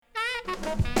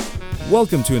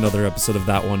Welcome to another episode of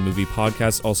That One Movie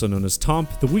Podcast, also known as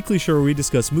Tomp, the weekly show where we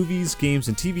discuss movies, games,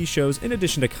 and TV shows, in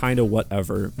addition to kinda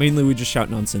whatever. Mainly we just shout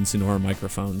nonsense into our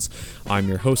microphones. I'm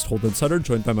your host, Holden Sutter,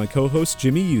 joined by my co-host,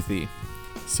 Jimmy Youthy.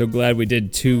 So glad we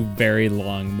did two very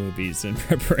long movies in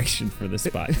preparation for this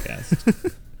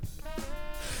podcast.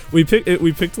 We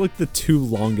picked like the two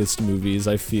longest movies,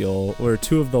 I feel, or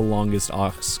two of the longest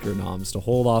Oscar noms to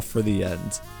hold off for the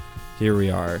end. Here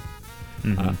we are.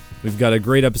 Mm-hmm. We've got a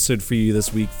great episode for you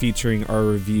this week featuring our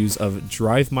reviews of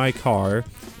Drive My Car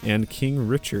and King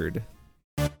Richard.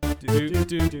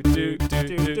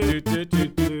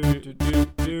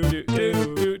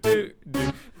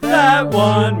 That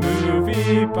One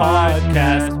Movie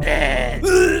Podcast.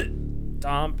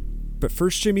 Tom. But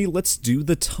first, Jimmy, let's do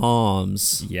the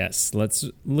Toms. Yes, let's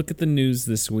look at the news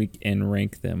this week and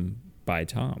rank them by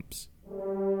Toms.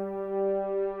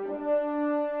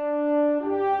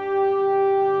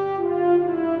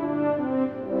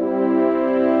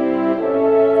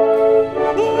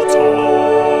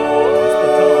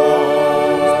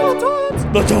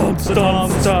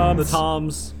 The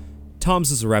Toms.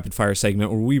 Toms is a rapid-fire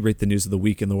segment where we rate the news of the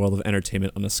week in the world of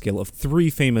entertainment on a scale of three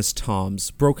famous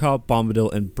Toms: Brokaw,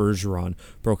 Bombadil, and Bergeron.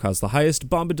 Brokaw's the highest,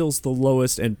 Bombadil's the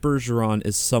lowest, and Bergeron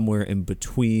is somewhere in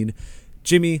between.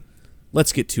 Jimmy,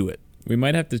 let's get to it. We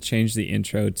might have to change the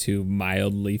intro to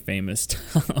mildly famous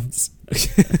Toms.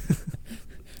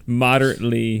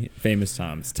 Moderately famous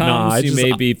Toms. You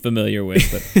may be familiar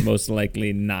with, but most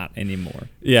likely not anymore.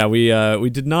 Yeah, we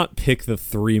did not pick the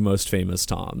three most famous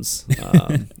Toms.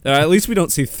 At least we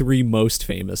don't see three most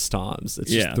famous Toms.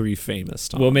 It's just three famous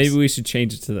Toms. Well, maybe we should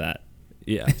change it to that.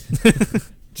 Yeah.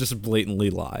 Just blatantly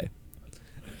lie.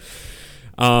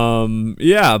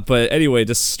 But anyway,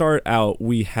 to start out,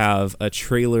 we have a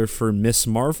trailer for Ms.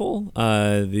 Marvel.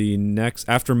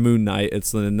 After Moon Knight,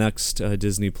 it's the next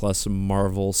Disney Plus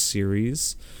Marvel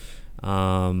series.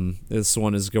 This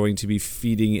one is going to be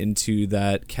feeding into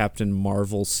that Captain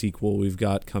Marvel sequel we've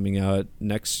got coming out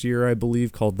next year, I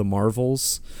believe, called The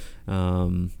Marvels.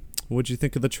 What'd you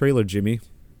think of the trailer, Jimmy?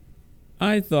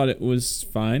 I thought it was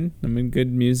fine. I mean,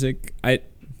 good music.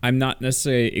 I'm not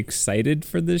necessarily excited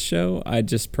for this show. I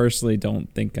just personally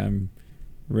don't think I'm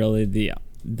really the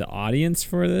audience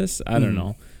for this. I don't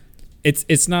know.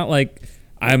 It's not like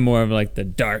I'm more of like the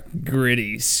dark,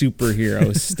 gritty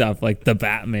superhero stuff like the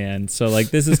Batman. So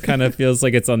like this is kind of feels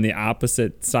like it's on the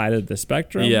opposite side of the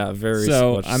spectrum. Yeah, very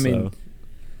so. Much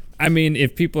I mean,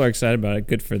 if people are excited about it,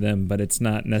 good for them. But it's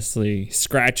not necessarily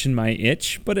scratching my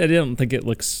itch. But I don't think it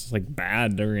looks like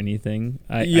bad or anything.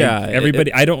 I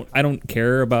don't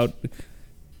care about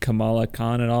Kamala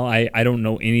Khan at all. I don't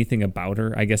know anything about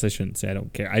her. I guess I shouldn't say I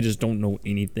don't care. I just don't know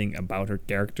anything about her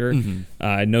character. Mm-hmm.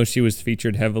 I know she was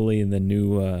featured heavily in the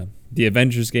new the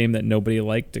Avengers game that nobody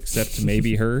liked except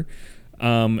maybe her.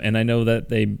 And I know that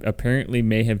they apparently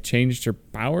may have changed her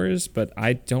powers, but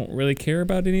I don't really care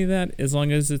about any of that as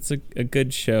long as it's a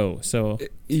good show. So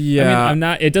yeah, I mean, I'm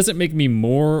not. It doesn't make me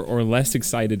more or less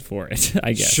excited for it,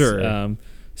 I guess. Sure.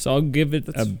 So I'll give it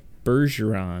a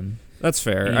Bergeron. That's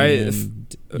fair.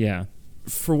 Yeah.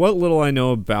 For what little I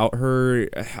know about her,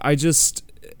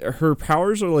 her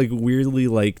powers are like weirdly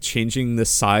like changing the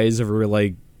size of her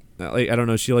I don't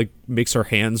know, she like makes her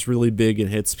hands really big and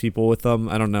hits people with them.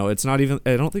 I don't know. It's not even,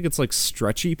 I don't think it's like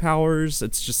stretchy powers.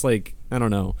 It's just like, I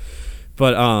don't know.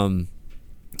 But I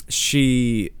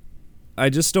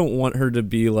just don't want her to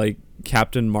be like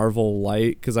Captain Marvel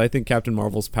light, because I think Captain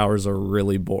Marvel's powers are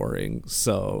really boring.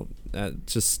 So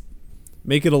just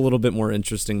make it a little bit more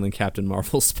interesting than Captain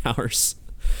Marvel's powers.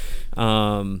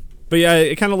 But yeah,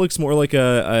 it kind of looks more like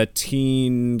a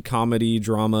teen comedy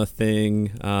drama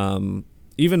thing.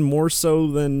 Even more so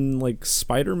than like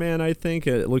Spider-Man, I think.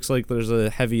 It looks like there's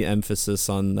a heavy emphasis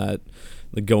on that,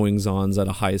 the goings-ons at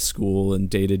a high school and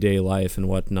day-to-day life and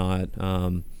whatnot.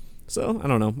 So I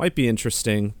don't know, might be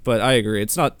interesting, but I agree,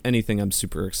 it's not anything I'm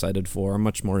super excited for. I'm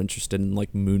much more interested in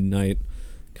like Moon Knight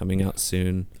coming out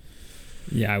soon.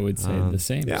 Yeah, I would say the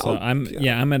same. Yeah, so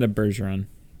I'm at a Bergeron.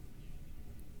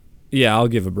 Yeah, I'll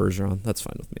give a Bergeron. That's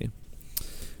fine with me.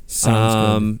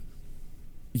 Sounds good.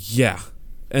 Yeah.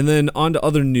 And then on to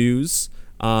other news.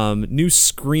 New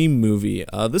Scream movie.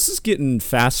 This is getting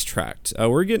fast-tracked.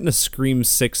 We're getting a Scream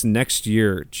 6 next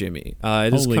year, Jimmy.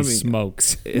 Holy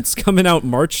smokes. It's coming out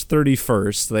March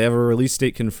 31st. They have a release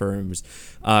date confirmed.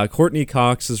 Courtney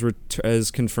Cox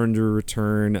is confirmed to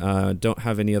return. Don't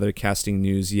have any other casting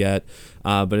news yet,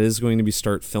 but it is going to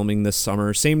start filming this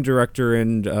summer. Same director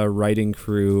and writing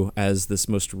crew as this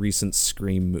most recent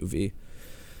Scream movie.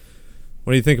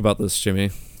 What do you think about this, Jimmy?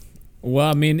 Well,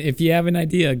 I mean, if you have an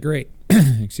idea, great.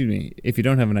 Excuse me. If you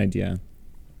don't have an idea,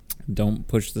 don't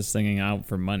push this thing out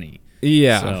for money.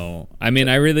 Yeah. So, I mean,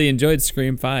 I really enjoyed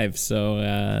Scream 5, so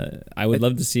I would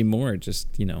love to see more. Just,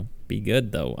 be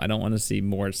good, though. I don't want to see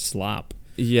more slop.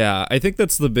 Yeah, I think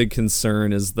that's the big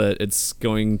concern, is that it's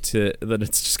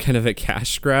just kind of a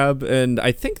cash grab, and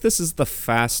I think this is the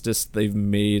fastest they've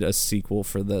made a sequel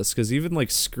for this, because even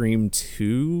like Scream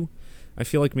 2, I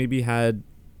feel like maybe had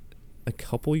a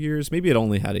couple years, maybe it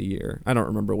only had a year. I don't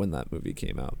remember when that movie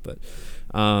came out, but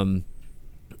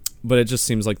it just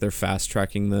seems like they're fast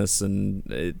tracking this, and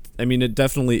it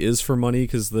definitely is for money,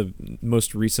 because the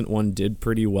most recent one did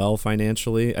pretty well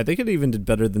financially. I think it even did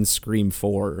better than Scream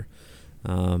 4.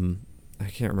 I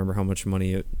can't remember how much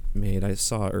money it made. I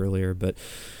saw it earlier, but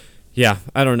yeah,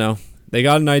 I don't know. They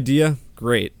got an idea,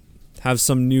 great. Have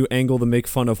some new angle to make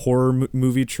fun of horror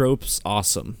movie tropes,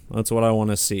 awesome. That's what I want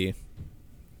to see.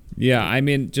 Yeah, I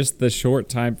mean, just the short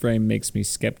time frame makes me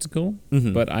skeptical,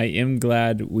 but I am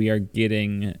glad we are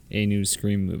getting a new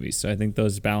Scream movie. So I think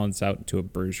those balance out to a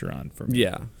Bergeron for me.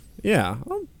 Yeah,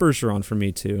 Bergeron for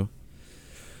me too.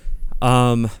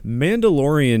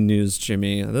 Mandalorian news,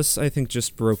 Jimmy. This, I think,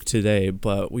 just broke today,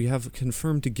 but we have a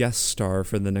confirmed guest star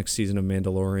for the next season of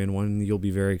Mandalorian, one you'll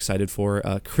be very excited for,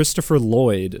 Christopher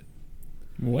Lloyd.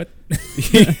 What?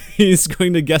 He's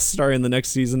going to guest star in the next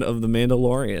season of The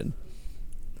Mandalorian.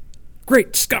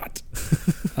 Great Scott!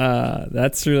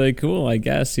 That's really cool, I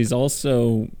guess. He's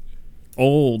also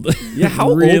old. Yeah,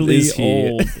 how really old is he?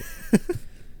 Old.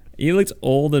 He looks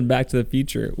old in Back to the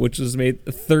Future, which was made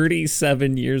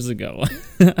 37 years ago.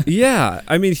 Yeah,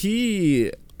 I mean,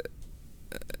 he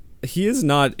is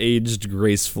not aged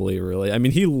gracefully, really. I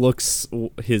mean, he looks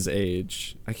his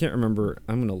age. I can't remember.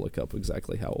 I'm going to look up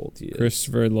exactly how old he is.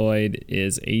 Christopher Lloyd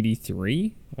is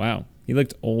 83. Wow. He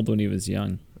looked old when he was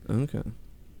young. Okay.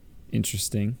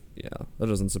 Interesting. Yeah, that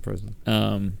doesn't surprise me.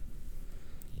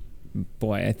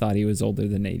 Boy, I thought he was older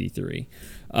than 83.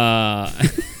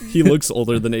 He looks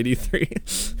older than 83.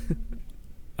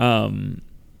 Fun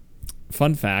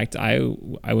fact, I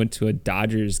went to a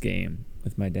Dodgers game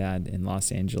with my dad in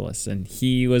Los Angeles, and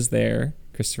he was there,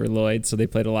 Christopher Lloyd, so they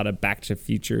played a lot of Back to the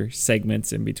Future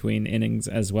segments in between innings,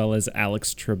 as well as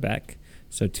Alex Trebek.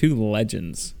 So two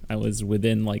legends. I was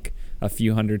within like a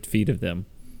few hundred feet of them.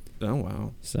 Oh,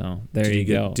 wow. So there you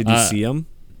go. Did you see them?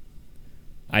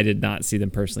 I did not see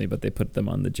them personally, but they put them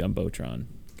on the Jumbotron.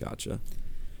 Gotcha.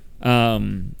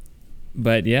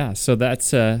 But yeah, so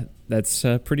that's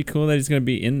pretty cool that he's going to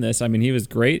be in this. I mean, he was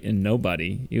great in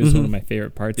Nobody. He was one of my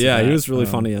favorite parts. Yeah, of that. He was really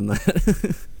funny in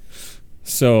that.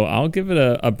 So I'll give it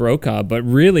a Brokaw, but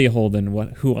really,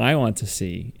 Holden, who I want to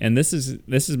see, and this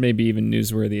is maybe even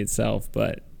newsworthy itself,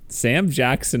 but Sam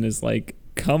Jackson is like,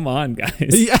 come on,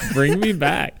 guys, bring me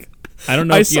back. I don't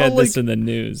know if you had this in the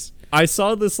news. I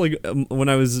saw this when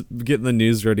I was getting the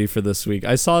news ready for this week.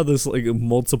 I saw this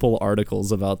multiple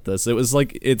articles about this. It's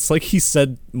like he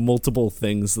said multiple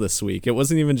things this week. It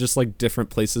wasn't even just like different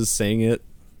places saying it.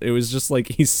 It was just like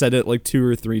he said it like 2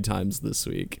 or 3 times this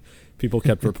week. People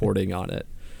kept reporting on it.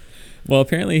 Well,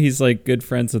 apparently he's like good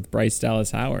friends with Bryce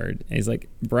Dallas Howard. And he's like,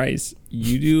 Bryce,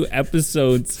 you do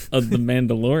episodes of The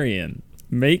Mandalorian.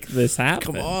 Make this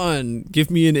happen. Come on,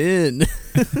 give me an in.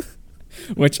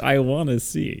 Which I want to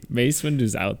see. Mace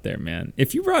Windu's out there, man.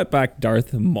 If you brought back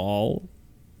Darth Maul,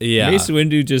 Mace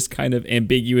Windu just kind of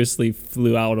ambiguously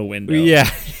flew out a window. Yeah.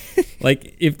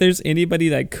 Like, if there's anybody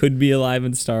that could be alive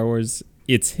in Star Wars,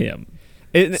 it's him.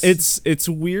 It's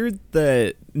weird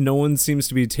that no one seems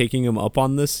to be taking him up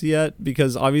on this yet,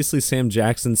 because obviously Sam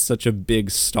Jackson's such a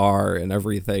big star and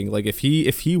everything. Like, if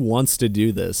he wants to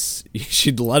do this, you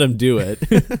should let him do it.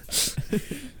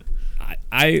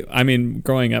 I mean,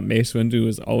 growing up, Mace Windu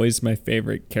was always my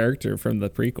favorite character from the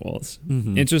prequels.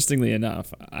 Mm-hmm. Interestingly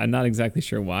enough, I'm not exactly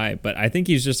sure why, but I think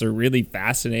he's just a really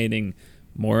fascinating,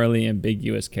 morally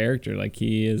ambiguous character. Like,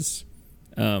 he is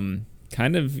kind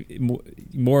of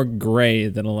more gray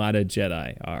than a lot of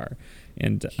Jedi are.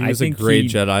 And he was a gray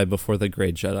Jedi before the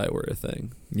gray Jedi were a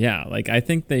thing. Yeah, like, I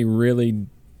think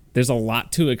there's a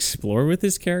lot to explore with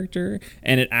his character,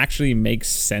 and it actually makes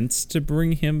sense to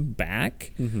bring him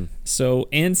back. Mm-hmm. So,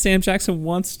 and Sam Jackson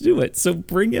wants to do it, so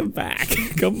bring him back.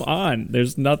 Come on.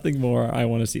 There's nothing more I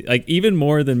want to see. Like, even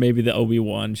more than maybe the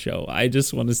Obi-Wan show. I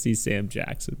just want to see Sam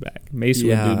Jackson back. Mace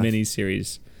Windu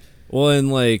miniseries. Well, and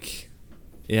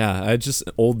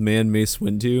old man Mace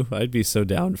Windu, I'd be so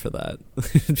down for that.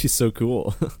 It'd be so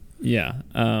cool. Yeah.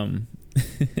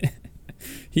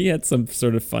 He had some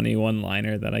sort of funny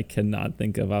one-liner that I cannot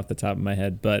think of off the top of my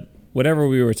head, but whatever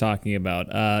we were talking about,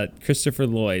 Christopher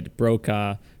Lloyd,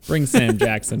 Brokaw, bring Sam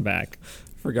Jackson back.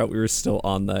 Forgot we were still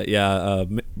on that. Yeah,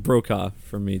 Brokaw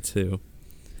for me too.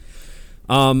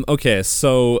 Okay,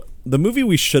 so the movie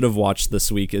we should have watched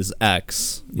this week is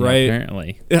X, right?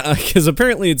 Apparently. Because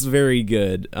apparently it's very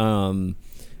good.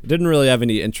 Didn't really have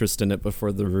any interest in it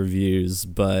before the reviews,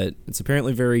 but it's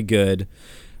apparently very good.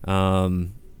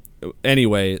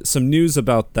 Anyway, some news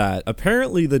about that.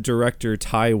 Apparently the director,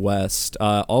 Ty West,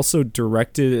 also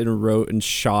directed and wrote and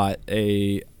shot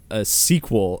a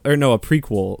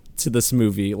prequel to this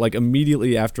movie, like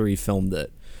immediately after he filmed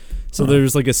it. So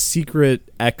there's like a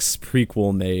secret X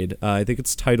prequel made. I think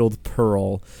it's titled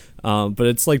Pearl, but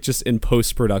it's like just in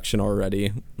post-production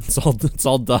already. It's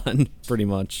all done pretty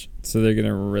much. So they're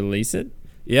gonna release it?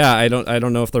 Yeah, I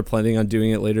don't know if they're planning on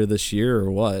doing it later this year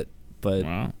or what. But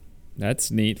wow,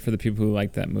 that's neat for the people who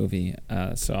like that movie.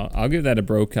 So I'll give that a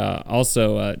Brokaw.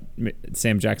 Also,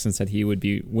 Sam Jackson said he would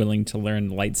be willing to learn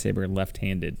lightsaber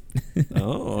left-handed.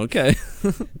 Oh, okay,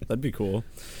 that'd be cool.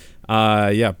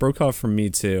 Yeah, Brokaw from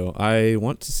me too. I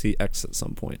want to see X at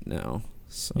some point now.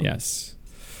 So. Yes.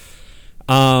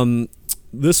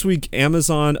 This week,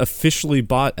 Amazon officially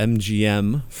bought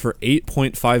MGM for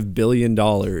 $8.5 billion,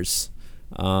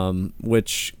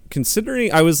 which,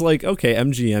 considering, I was like, okay,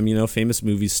 MGM, famous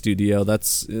movie studio,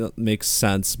 that's makes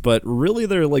sense. But really,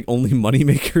 their like only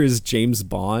moneymaker is James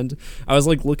Bond. I was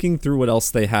like looking through what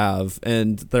else they have,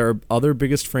 and their other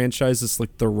biggest franchise is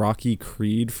like the Rocky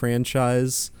Creed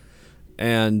franchise.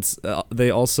 And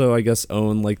they also, I guess,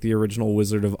 own like the original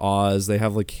Wizard of Oz. They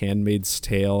have like Handmaid's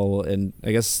Tale, and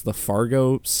I guess the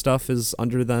Fargo stuff is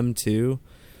under them too.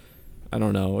 I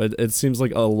don't know. It seems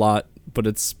like a lot, but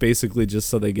it's basically just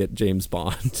so they get James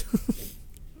Bond.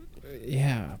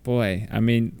 Yeah, boy. I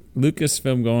mean,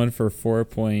 Lucasfilm going for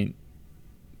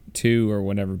 4.2 or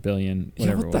whatever billion,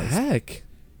 whatever what the heck?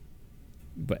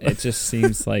 But it just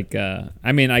seems like,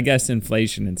 I mean, I guess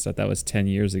inflation and stuff, that was 10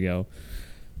 years ago.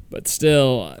 But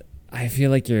still, I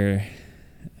feel like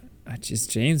is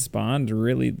James Bond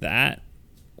really that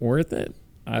worth it?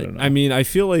 I don't know. I mean, I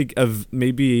feel like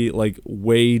maybe like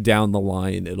way down the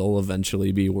line, it'll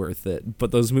eventually be worth it.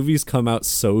 But those movies come out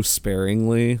so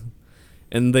sparingly.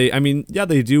 And they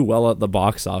do well at the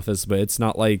box office, but it's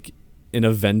not like an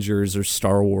Avengers or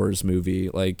Star Wars movie.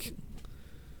 Like,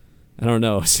 I don't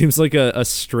know. It seems like a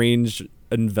strange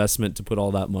investment to put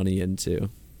all that money into.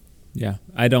 Yeah,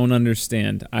 I don't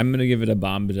understand. I'm going to give it a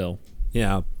Bombadil.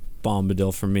 Yeah,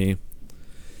 Bombadil for me.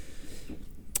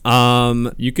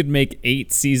 You could make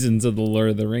 8 seasons of The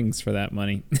Lord of the Rings for that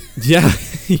money. Yeah,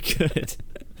 you could.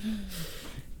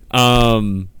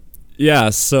 Yeah,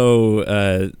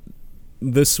 so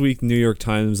this week New York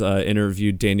Times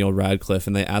interviewed Daniel Radcliffe,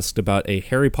 and they asked about a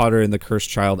Harry Potter and the Cursed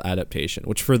Child adaptation,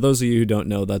 which for those of you who don't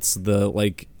know, that's the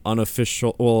like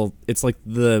unofficial, well, it's like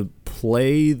the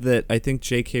play that I think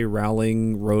J.K.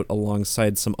 Rowling wrote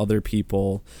alongside some other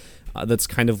people. That's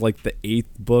kind of like the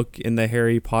 8th book in the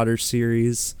Harry Potter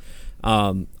series.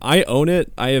 I own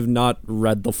it. I have not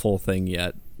read the full thing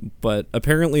yet, but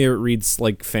apparently it reads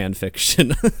like fan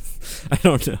fiction. I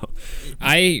don't know.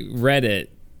 I read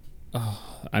it. Oh,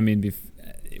 I mean,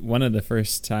 one of the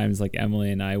first times like Emily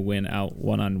and I went out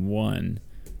one-on-one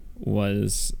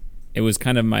was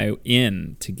kind of my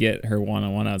in to get her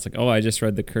one-on-one. I was like, oh, I just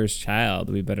read The Cursed Child.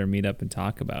 We better meet up and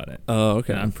talk about it. Oh,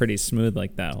 okay. And I'm pretty smooth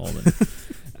like that, Holden.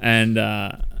 And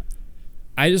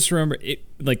I just remember it,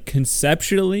 like,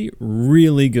 conceptually,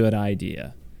 really good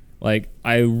idea. Like,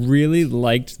 I really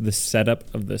liked the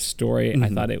setup of the story. Mm-hmm. I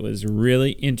thought it was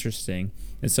really interesting.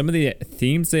 And some of the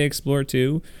themes they explore,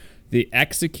 too, the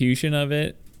execution of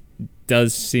it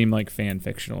does seem like fan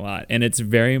fiction a lot. And it's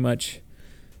very much...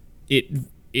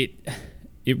 It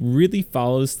really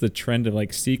follows the trend of,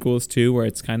 like, sequels, too, where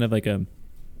it's kind of like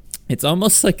it's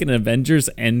almost like an Avengers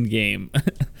Endgame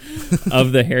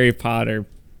of the Harry Potter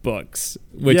books.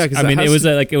 Which, yeah, I mean, it was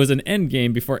an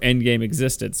Endgame before Endgame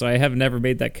existed. So I have never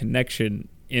made that connection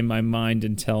in my mind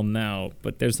until now.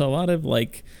 But there's a lot of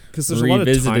like there's revisiting a lot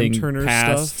of Time Turner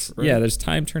past stuff. Right? Yeah, there's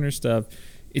Time Turner stuff.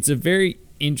 It's a very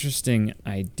interesting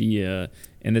idea,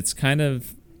 and it's kind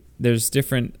of there's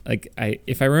different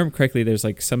if I remember correctly, there's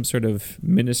like some sort of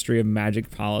Ministry of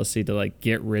Magic policy to like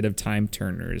get rid of Time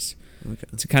Turners.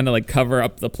 Okay. To kind of like cover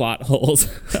up the plot holes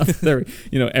of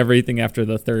everything after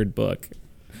the 3rd book.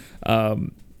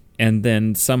 And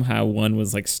then somehow one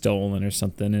was like stolen or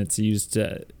something, and it's used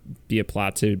to be a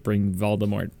plot to bring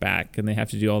Voldemort back, and they have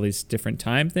to do all these different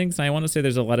time things. And I want to say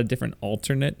there's a lot of different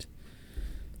alternate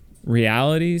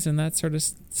realities and that sort of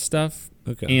stuff.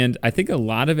 Okay. And I think a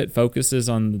lot of it focuses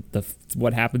on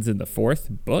what happens in the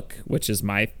 4th book, which is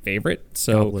my favorite.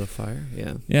 So Goblet of Fire,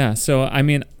 yeah. Yeah, so I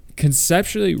mean,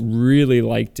 conceptually really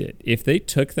liked it. If they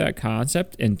took that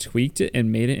concept and tweaked it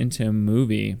and made it into a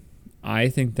movie, I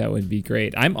think that would be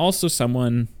great. I'm also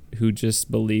someone who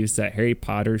just believes that Harry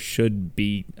Potter should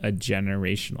be a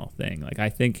generational thing. Like, I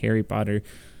think Harry Potter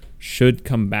should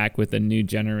come back with a new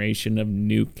generation of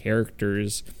new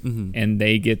characters, and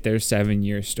they get their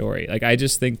 7-year story. Like, I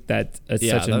just think that it's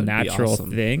such a natural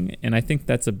thing, and I think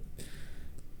that's the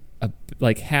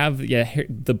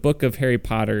book of Harry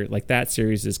Potter, like, that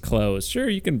series is closed. Sure,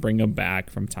 you can bring them back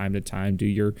from time to time, do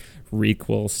your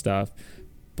requel stuff,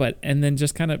 and then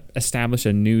just kind of establish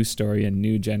a new story, a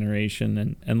new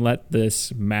generation, and let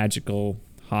this magical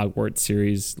Hogwarts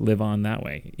series live on that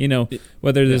way. You know,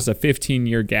 whether there's a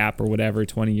 15-year gap or whatever,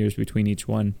 20 years between each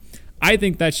one, I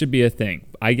think that should be a thing.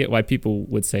 I get why people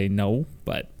would say no,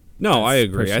 but no, I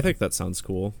agree. Personal. I think that sounds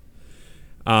cool.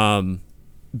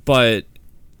 But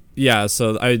yeah,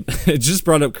 so I just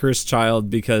brought up Cursed Child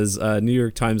because New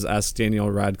York Times asked Daniel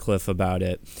Radcliffe about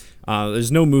it.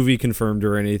 There's no movie confirmed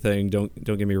or anything. Don't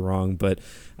get me wrong, but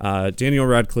Daniel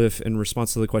Radcliffe, in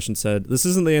response to the question, said, "This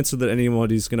isn't the answer that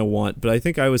anybody's going to want, but I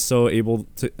think I was so able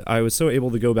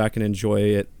to go back and enjoy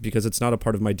it because it's not a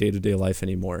part of my day-to-day life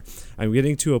anymore. I'm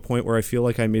getting to a point where I feel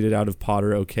like I made it out of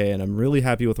Potter okay, and I'm really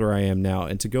happy with where I am now.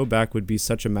 And to go back would be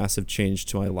such a massive change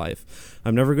to my life.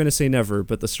 I'm never going to say never,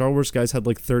 but the Star Wars guys had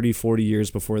like 30, 40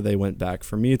 years before they went back.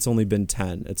 For me, it's only been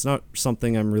 10. It's not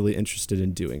something I'm really interested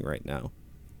in doing right now."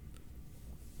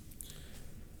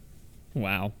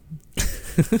 Wow.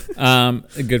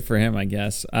 Good for him, I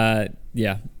guess. I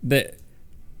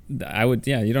would,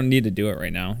 you don't need to do it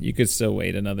right now. You could still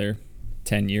wait another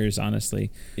 10 years, honestly.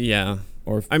 Yeah.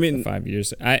 Or 5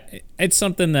 years. It's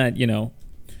something that, you know,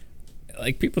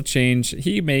 like, people change.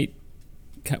 He may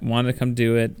want to come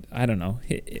do it. I don't know.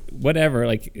 Whatever.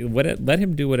 Like, let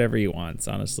him do whatever he wants,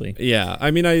 honestly. Yeah.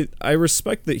 I mean, I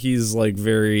respect that he's, like,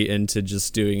 very into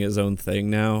just doing his own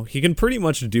thing now. He can pretty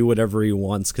much do whatever he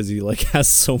wants because he, like, has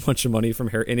so much money from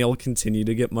Harry, and he'll continue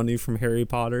to get money from Harry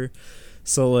Potter.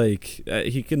 So, like,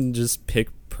 he can just pick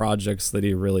projects that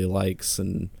he really likes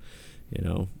and, you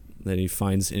know, that he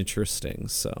finds interesting.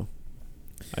 So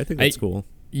I think that's cool.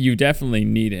 You definitely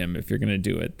need him if you're going to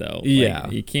do it, though. Yeah.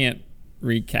 Like, you can't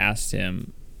recast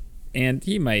him, and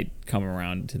he might come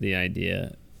around to the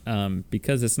idea,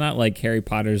 because it's not like Harry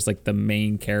Potter's like the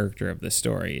main character of the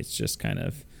story. It's just kind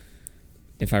of,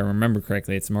 if I remember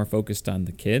correctly, it's more focused on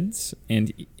the kids.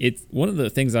 And it's one of the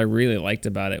things I really liked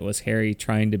about it was Harry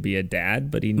trying to be a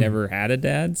dad, but he never had a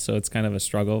dad, so it's kind of a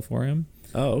struggle for him.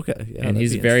 Oh, okay. Yeah, and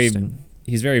he's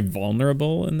very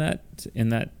vulnerable in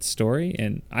that story,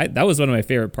 and that was one of my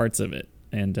favorite parts of it.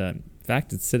 And in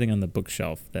fact, it's sitting on the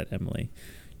bookshelf that Emily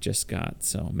just got,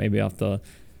 so maybe I'll have to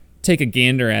take a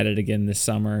gander at it again this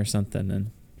summer or something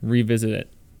and revisit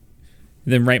it,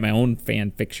 then write my own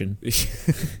fan fiction.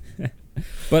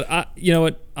 But you know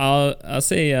what, I'll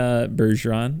say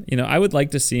Bergeron. You know, I would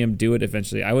like to see him do it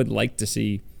eventually. I would like to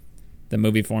see the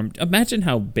movie form. Imagine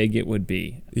how big it would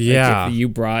be. Yeah. Like, if you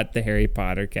brought the Harry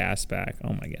Potter cast back. Oh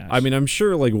my gosh. I mean, I'm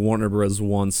sure like Warner Bros.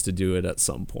 Wants to do it at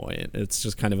some point. It's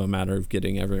just kind of a matter of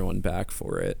getting everyone back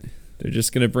for it. They're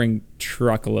just going to bring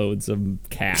truckloads of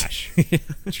cash,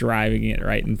 driving it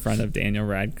right in front of Daniel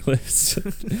Radcliffe's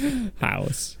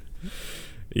house.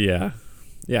 Yeah.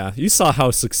 Yeah. You saw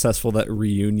how successful that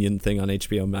reunion thing on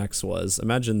HBO Max was.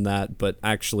 Imagine that, but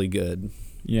actually good.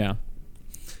 Yeah.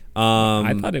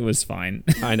 I thought it was fine.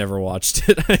 I never watched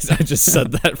it. I just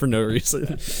said that for no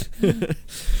reason.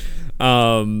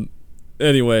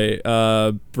 Anyway,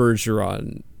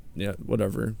 Bergeron, yeah,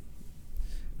 whatever.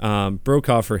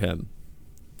 Brokaw for him,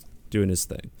 doing his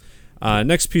thing.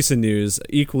 Next piece of news,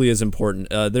 equally as important.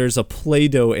 There's a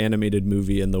Play-Doh animated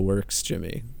movie in the works,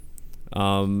 Jimmy.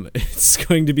 It's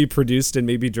going to be produced and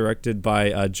maybe directed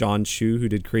by John Chu, who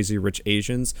did Crazy Rich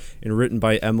Asians, and written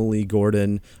by Emily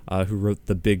Gordon, who wrote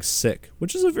The Big Sick,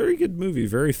 which is a very good movie,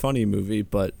 very funny movie,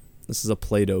 but this is a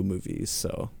Play-Doh movie,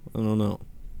 so I don't know.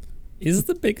 Is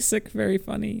The Big Sick very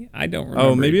funny? I don't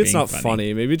remember. Oh, maybe it's not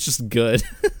funny. Maybe it's just good.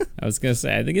 I was going to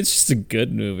say, I think it's just a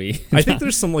good movie. I think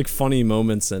there's some like funny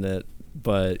moments in it,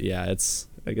 but yeah,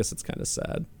 I guess it's kind of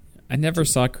sad. I never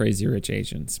saw Crazy Rich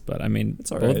Asians, but I mean,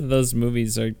 both of those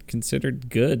movies are considered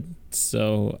good.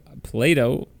 So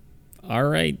Play-Doh, all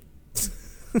right.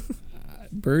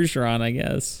 Bergeron, I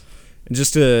guess. And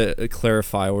just to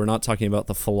clarify, we're not talking about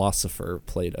the philosopher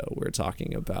Play-Doh. We're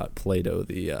talking about Play-Doh,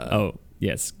 the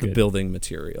building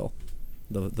material,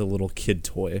 the little kid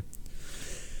toy.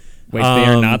 Wait, they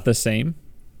are not the same?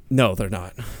 No, they're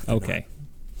not. Okay.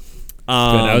 Good.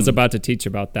 I was about to teach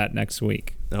about that next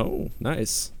week. Oh,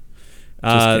 nice.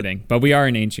 Just kidding. But we are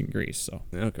in ancient Greece, so.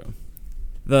 Okay.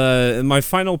 My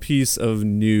final piece of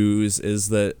news is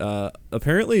that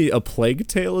apparently A Plague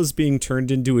Tale is being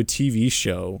turned into a TV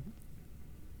show.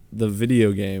 the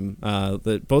video game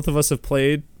that both of us have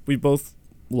played. We both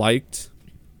liked.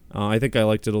 I think I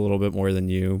liked it a little bit more than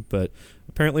you, but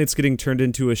apparently it's getting turned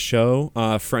into a show.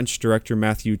 French director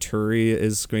Matthew Turi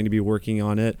is going to be working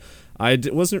on it. I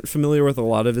wasn't familiar with a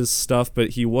lot of his stuff,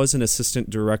 but he was an assistant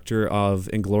director of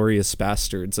Inglourious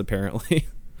Bastards, apparently.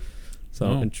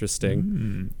 So,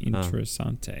 interesting.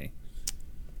 Interessante.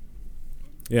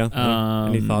 Yeah.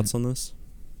 Any thoughts on this?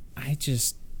 I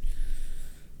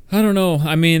don't know.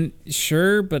 I mean,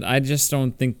 sure, but I just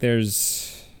don't think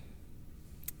there's...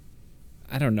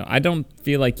 I don't know. I don't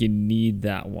feel like you need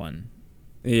that one,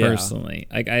 personally.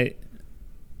 Like,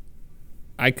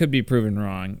 I could be proven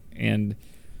wrong, and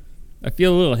I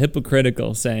feel a little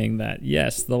hypocritical saying that,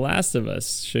 yes, The Last of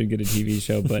Us should get a TV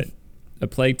show, but A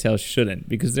Plague Tale shouldn't,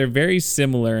 because they're very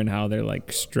similar in how they're,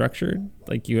 like, structured.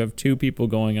 Like, you have two people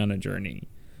going on a journey.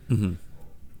 Mm-hmm.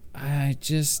 I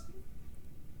just...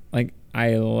 Like,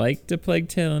 I liked A Plague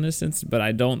Tale in a sense, but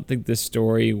I don't think the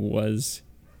story was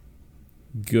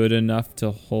good enough to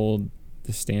hold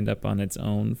the stand-up on its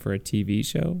own for a TV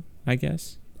show, I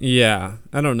guess. Yeah,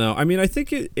 I don't know. I mean, I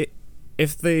think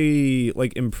if they,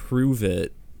 like, improve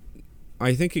it,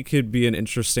 I think it could be an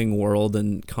interesting world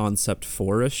and concept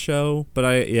for a show. But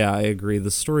I agree.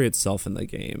 The story itself in the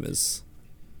game is...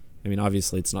 I mean,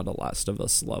 obviously it's not a Last of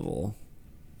Us level.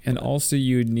 And also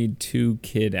you'd need two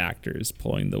kid actors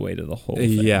pulling the weight of the whole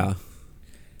thing. Yeah.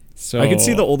 So I could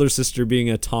see the older sister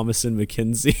being a Thomasin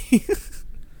McKenzie.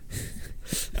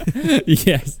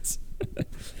 Yes.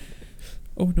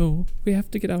 Oh no, we have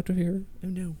to get out of here. Oh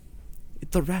no.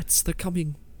 The rats, they're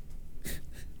coming.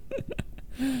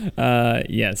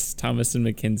 Yes, Thomasin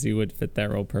McKenzie would fit that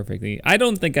role perfectly. I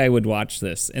don't think I would watch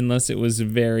this unless it was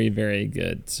very, very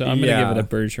good. So I'm going to give it a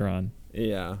Bergeron.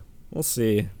 Yeah. We'll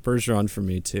see. Bergeron for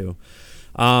me, too.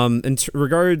 In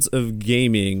regards of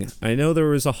gaming, I know there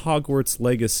was a Hogwarts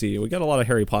Legacy. We got a lot of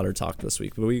Harry Potter talk this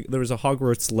week, but there was a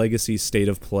Hogwarts Legacy State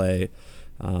of Play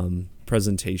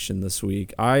presentation this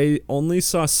week. I only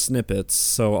saw snippets,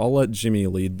 so I'll let Jimmy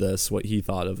lead this, what he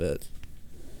thought of it.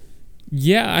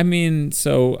 Yeah, I mean,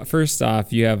 so first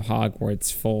off, you have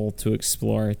Hogwarts full to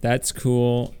explore. That's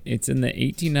cool. It's in the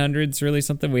 1800s, really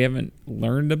something we haven't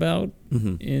learned about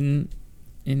in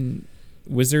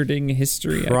wizarding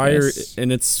history, I guess.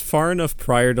 And it's far enough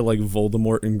prior to, like,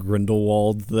 Voldemort and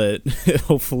Grindelwald that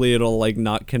hopefully it'll, like,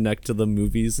 not connect to the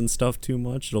movies and stuff too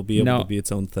much. It'll be able to be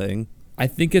its own thing. I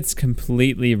think it's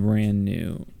completely brand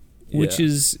new, which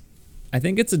is, I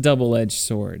think it's a double-edged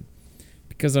sword.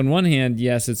 Because on one hand,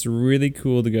 yes, it's really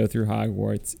cool to go through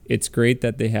Hogwarts. It's great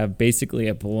that they have basically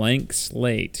a blank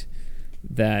slate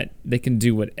that they can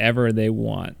do whatever they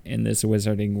want in this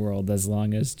wizarding world, as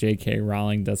long as J.K.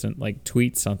 Rowling doesn't, like,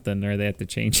 tweet something or they have to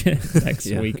change it next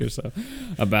week or so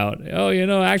about,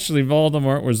 actually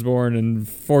Voldemort was born in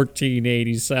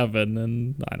 1487,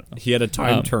 and I don't know. He had a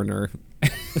time turner.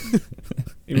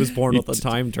 He was born with a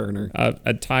time turner.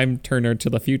 A time turner to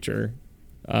the future.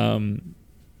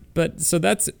 But so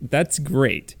that's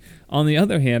great. On the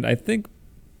other hand, I think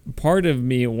part of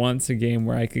me wants a game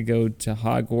where I could go to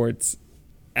Hogwarts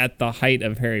at the height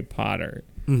of Harry Potter.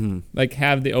 Mm-hmm. Like,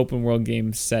 have the open world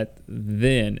game set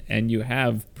then, and you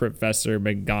have Professor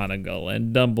McGonagall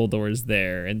and Dumbledore's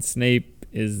there, and Snape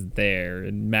is there,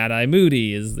 and Mad-Eye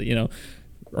Moody is,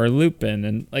 or Lupin,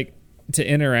 and, like, to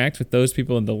interact with those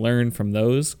people and to learn from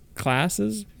those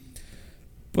classes.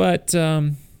 But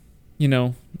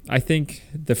I think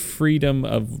the freedom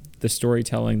of the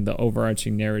storytelling, the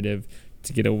overarching narrative,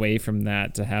 to get away from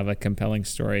that, to have a compelling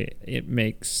story, it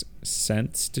makes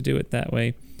sense to do it that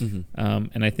way. Mm-hmm.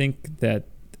 And I think that,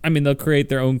 they'll create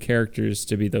their own characters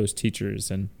to be those teachers.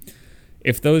 And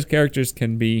if those characters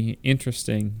can be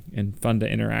interesting and fun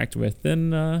to interact with,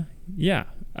 then,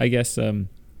 I guess I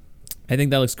think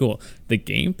that looks cool. The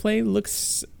gameplay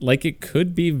looks like it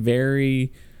could be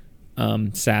very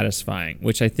satisfying,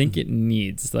 which I think it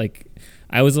needs. Like,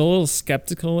 I was a little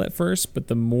skeptical at first, but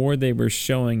the more they were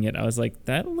showing it, I was like,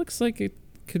 that looks like it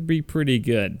could be pretty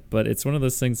good. But it's one of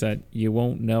those things that you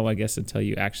won't know, I guess, until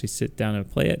you actually sit down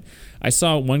and play it. I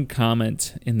saw one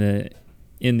comment in the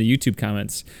YouTube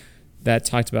comments that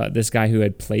talked about this guy who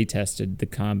had play tested the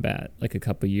combat like a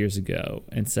couple years ago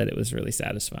and said it was really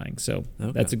satisfying. So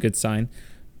That's a good sign.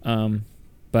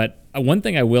 But one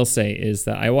thing I will say is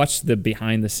that I watched the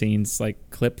behind the scenes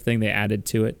like clip thing they added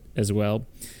to it as well.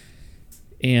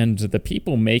 And the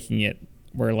people making it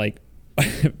were like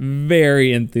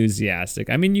very enthusiastic.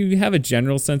 You have a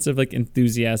general sense of like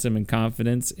enthusiasm and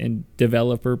confidence in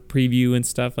developer preview and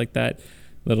stuff like that,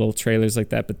 little trailers like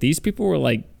that. But these people were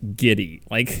like giddy.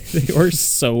 Like, they were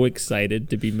so excited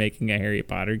to be making a Harry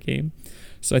Potter game.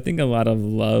 So I think a lot of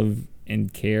love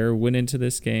and care went into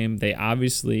this game. They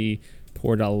obviously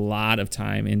poured a lot of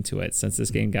time into it since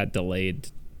this game got delayed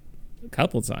a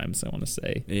couple times, I want to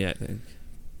say. Yeah, I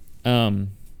think.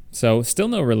 So still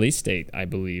no release date, I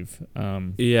believe.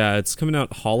 Yeah, it's coming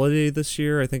out holiday this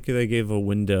year. I think they gave a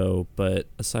window, but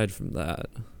aside from that,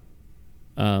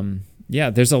 yeah,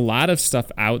 there's a lot of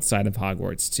stuff outside of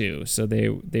Hogwarts too. So they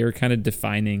were kind of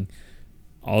defining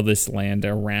all this land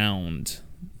around,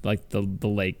 like the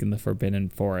lake and the Forbidden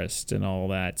Forest and all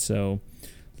that. So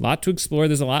a lot to explore.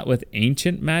 There's a lot with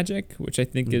ancient magic, which I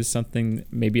think is something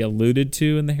maybe alluded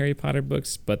to in the Harry Potter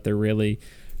books, but they're really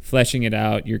fleshing it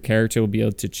out. Your character will be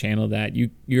able to channel that.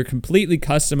 You're completely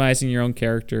customizing your own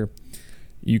character.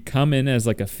 You come in as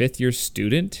like a 5th-year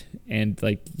student, and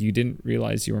like you didn't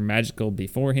realize you were magical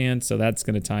beforehand, so that's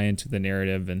going to tie into the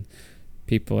narrative, and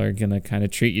people are going to kind of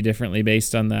treat you differently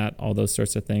based on that, all those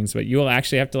sorts of things. But you will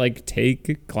actually have to like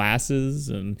take classes,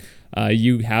 and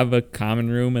you have a common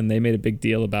room, and they made a big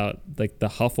deal about like the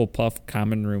Hufflepuff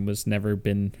common room was never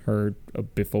been heard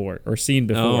of before or seen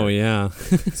before. Oh, yeah.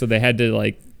 So they had to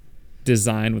like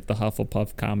design what the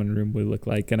Hufflepuff common room would look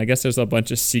like. And I guess there's a bunch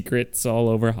of secrets all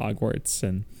over Hogwarts,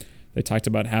 and they talked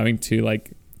about having to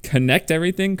like connect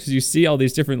everything because you see all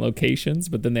these different locations,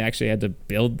 but then they actually had to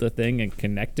build the thing and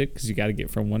connect it because you got to get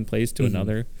from one place to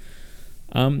another.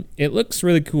 It looks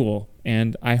really cool,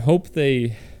 and I hope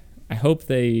they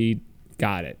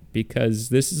got it, because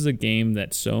this is a game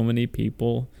that so many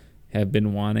people have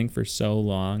been wanting for so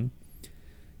long.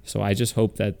 So I just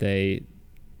hope that they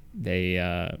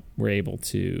were able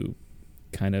to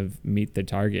kind of meet the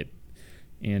target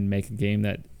and make a game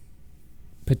that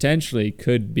potentially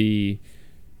could be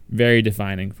very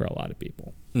defining for a lot of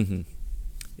people. Mm-hmm.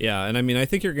 Yeah, and I mean, I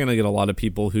think you're going to get a lot of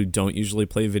people who don't usually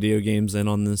play video games in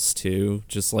on this too,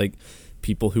 just like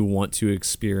people who want to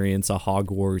experience a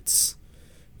Hogwarts,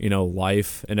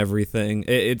 life and everything.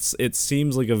 It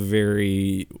seems like a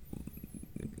very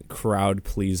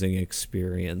crowd-pleasing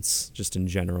experience just in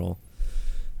general.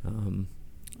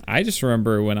 I just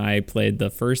remember when I played the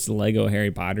first Lego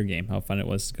Harry Potter game, how fun it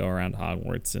was to go around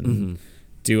Hogwarts and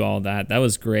do all that. That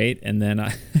was great. And then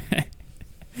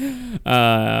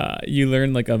you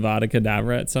learn like Avada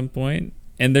Kedavra at some point,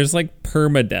 and there's like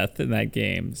permadeath in that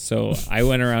game. So I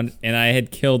went around and I had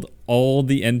killed all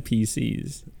the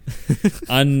NPCs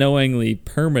unknowingly,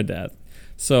 permadeath.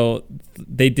 So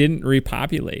they didn't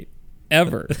repopulate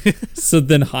ever. So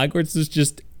then Hogwarts was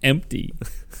just empty.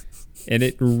 And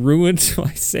it ruined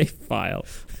my save file.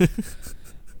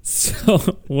 So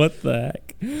what the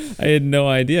heck? I had no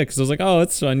idea, because I was like, "Oh,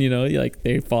 it's fun," like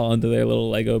they fall into their little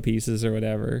Lego pieces or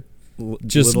whatever.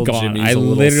 Just little gone. Jimmy's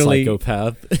literally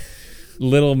psychopath.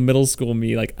 Little middle school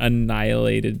me like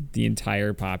annihilated the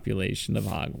entire population of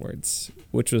Hogwarts,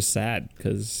 which was sad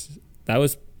because that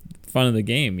was fun of the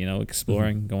game.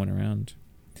 Exploring, going around.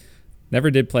 Never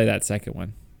did play that second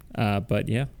one, but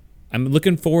yeah, I'm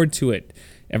looking forward to it.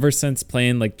 Ever since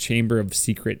playing like Chamber of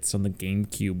Secrets on the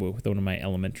GameCube with one of my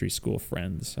elementary school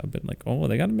friends, I've been like, oh,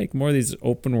 they got to make more of these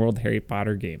open world Harry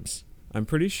Potter games. I'm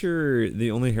pretty sure the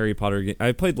only Harry Potter game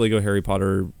I played, Lego Harry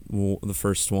Potter, the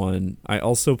first one. I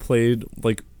also played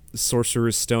like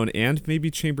Sorcerer's Stone and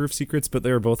maybe Chamber of Secrets, but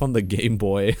they were both on the Game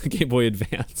Boy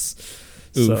Advance.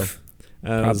 Oof. So,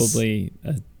 probably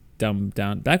a dumbed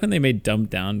down. Back when they made dumbed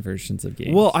down versions of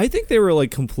games. Well, I think they were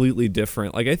like completely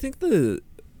different. Like I think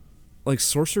like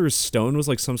Sorcerer's Stone was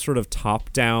like some sort of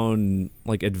top-down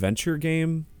like adventure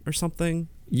game or something.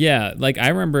 Yeah, like I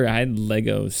remember I had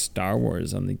Lego Star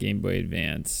Wars on the Game Boy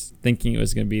Advance, thinking it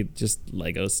was going to be just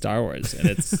Lego Star Wars, and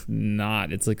it's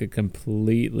not. It's like a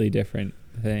completely different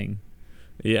thing.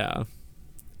 Yeah.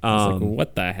 I was like,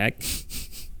 what the heck?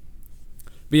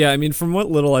 But yeah, I mean, from what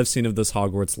little I've seen of this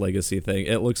Hogwarts Legacy thing,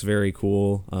 it looks very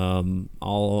cool. I'm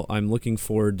looking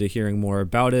forward to hearing more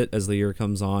about it as the year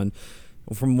comes on.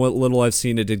 From what little I've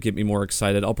seen, it did get me more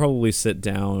excited. I'll probably sit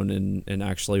down and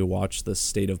actually watch the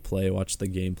state of play, watch the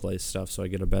gameplay stuff, so I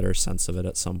get a better sense of it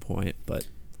at some point. But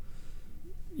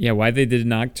yeah, why they did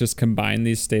not just combine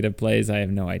these state of plays, I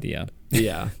have no idea.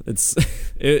 Yeah, it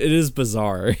is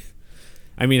bizarre.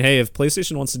 I mean, hey, if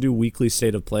PlayStation wants to do weekly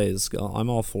state of plays, I'm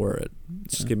all for it.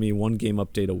 Just give me one game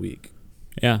update a week.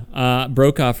 Yeah,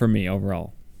 Brokaw for me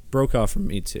overall. Brokaw for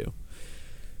me too.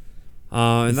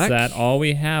 Is that all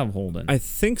we have, Holden? I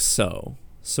think so.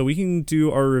 So we can do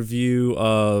our review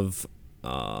of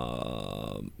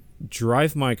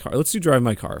Drive My Car. Let's do Drive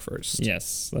My Car first.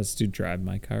 Yes, let's do Drive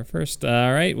My Car first.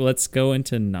 All right, well, let's go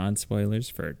into non-spoilers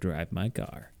for Drive My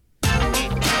Car.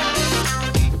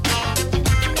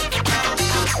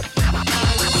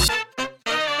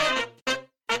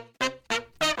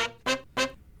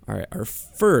 All right, our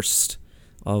first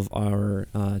of our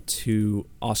two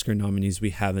Oscar nominees we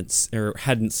hadn't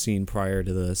seen prior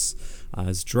to this.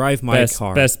 Is Drive My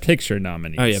Car. Best Picture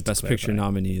nominees. Oh yeah, Best Picture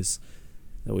nominees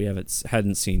that we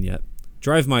hadn't seen yet.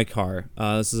 Drive My Car.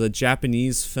 This is a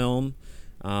Japanese film,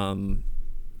 and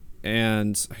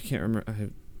I can't remember. I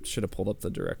should have pulled up the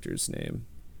director's name.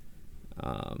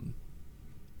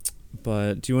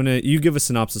 But do you give a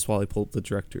synopsis while I pull up the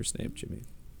director's name, Jimmy?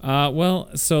 Well,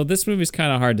 so this movie's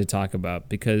kind of hard to talk about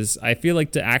because I feel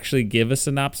like to actually give a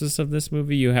synopsis of this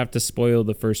movie, you have to spoil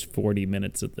the first 40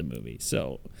 minutes of the movie.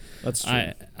 So that's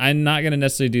true. I'm not going to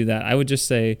necessarily do that. I would just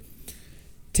say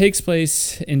takes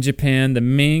place in Japan. The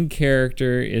main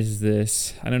character is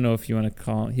this, I don't know if you want to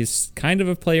call him, he's kind of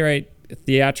a playwright,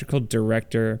 theatrical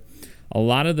director. A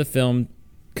lot of the film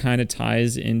kind of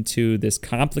ties into this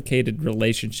complicated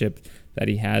relationship that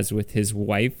he has with his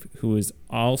wife, who is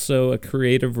also a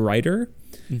creative writer,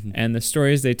 and the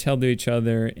stories they tell to each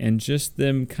other, and just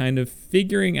them kind of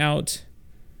figuring out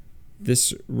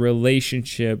this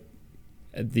relationship,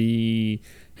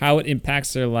 how it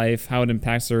impacts their life, how it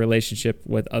impacts their relationship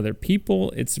with other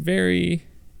people. It's a very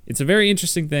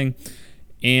interesting thing,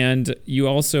 and you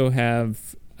also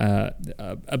have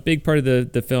a big part of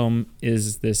the film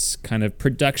is this kind of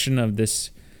production of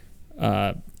this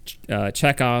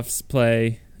Chekhov's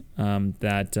play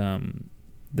that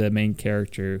the main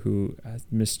character, who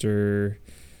Mr.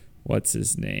 what's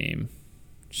his name?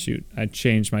 Shoot, I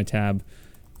changed my tab.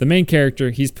 The main character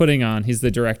he's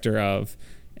the director of,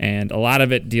 and a lot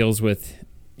of it deals with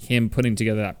him putting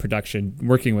together that production,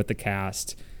 working with the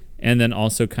cast, and then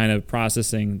also kind of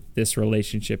processing this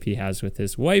relationship he has with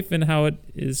his wife and how it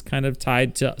is kind of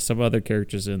tied to some other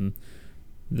characters in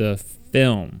the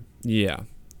film. Yeah.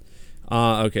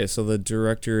 Okay, so the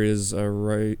director is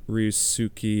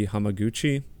Ryusuke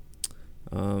Hamaguchi.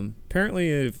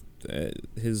 Apparently,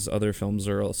 his other films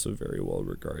are also very well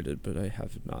regarded, but I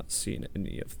have not seen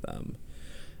any of them.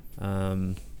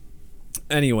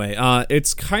 Anyway,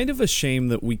 it's kind of a shame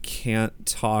that we can't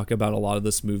talk about a lot of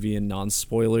this movie in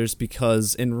non-spoilers,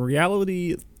 because in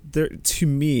reality, to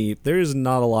me, there is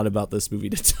not a lot about this movie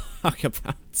to talk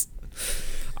about.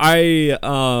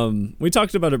 We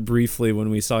talked about it briefly when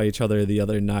we saw each other the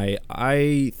other night.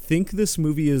 I think this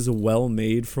movie is well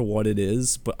made for what it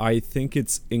is, but I think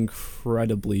it's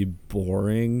incredibly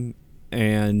boring,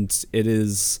 and it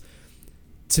is,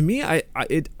 to me, I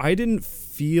didn't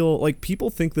feel like, people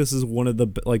think this is one of the,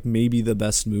 like, maybe the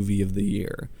best movie of the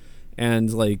year,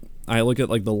 and like I look at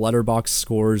like the Letterboxd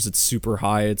scores, it's super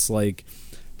high. It's like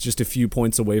just a few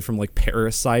points away from like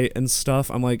Parasite and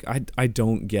stuff. I'm like, I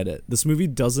don't get it. This movie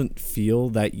doesn't feel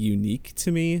that unique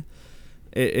to me.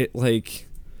 It like,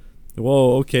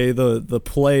 whoa, okay, the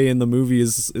play in the movie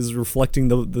is reflecting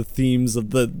the themes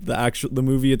of the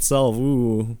movie itself.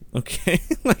 Ooh, okay.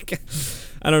 Like,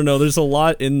 I don't know. There's a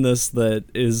lot in this that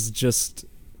is just,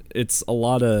 it's a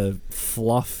lot of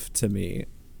fluff to me.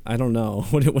 I don't know.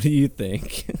 What do you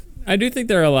think? I do think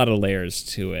there are a lot of layers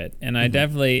to it, and I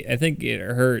think it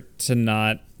hurt to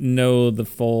not know the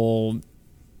full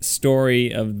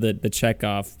story of the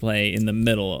Chekhov play in the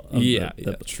middle of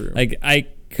the true. Like, I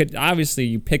could, obviously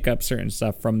you pick up certain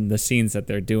stuff from the scenes that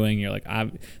they're doing, you're like,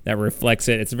 that reflects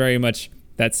it. It's very much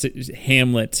that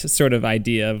Hamlet sort of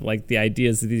idea of like the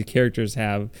ideas that these characters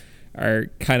have are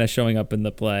kind of showing up in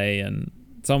the play, and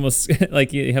it's almost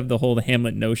like you have the whole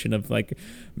Hamlet notion of like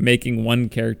making one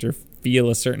character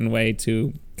feel a certain way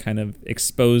to kind of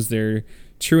expose their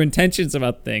true intentions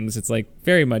about things. It's like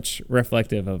very much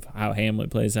reflective of how Hamlet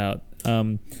plays out.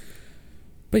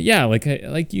 But yeah,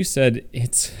 like you said,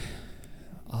 it's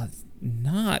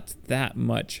not that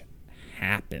much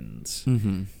happens.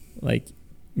 Like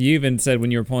you even said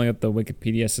when you were pulling up the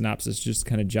Wikipedia synopsis, just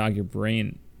kind of jog your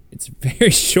brain. It's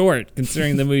very short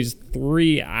considering the movie's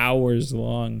 3 hours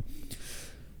long.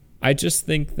 I just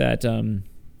think that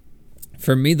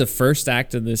for me, the first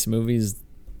act of this movie is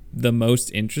the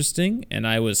most interesting, and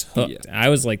I was hooked. Yeah. I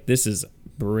was like, this is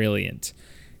brilliant.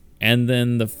 And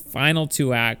then the final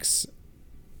 2 acts,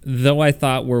 though I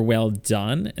thought were well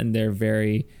done, and they're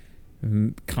very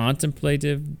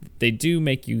contemplative, they do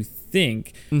make you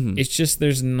think. It's just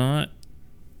there's not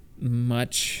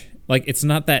much, like, it's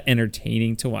not that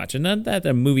entertaining to watch. And not that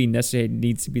a movie necessarily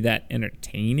needs to be that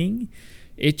entertaining.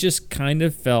 It just kind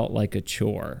of felt like a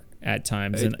chore at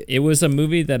times, and it was a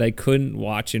movie that I couldn't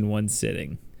watch in one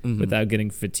sitting without getting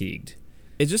fatigued.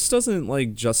 It just doesn't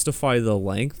like justify the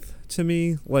length to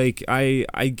me. Like I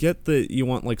get that you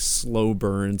want like slow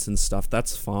burns and stuff,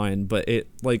 that's fine, but it,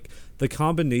 like, the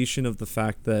combination of the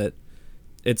fact that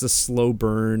it's a slow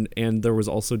burn and there was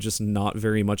also just not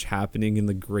very much happening in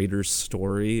the greater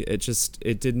story,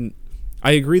 it didn't,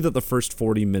 I agree that the first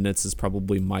 40 minutes is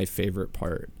probably my favorite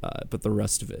part, but the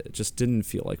rest of it just didn't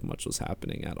feel like much was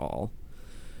happening at all.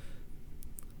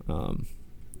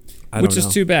 Which is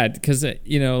too bad, because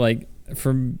like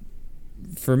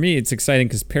for me, it's exciting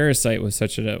because Parasite was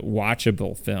such a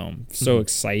watchable film, so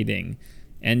exciting,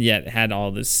 and yet had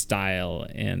all this style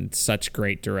and such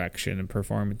great direction and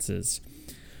performances.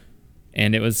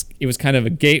 And it was kind of a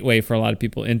gateway for a lot of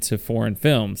people into foreign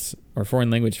films or foreign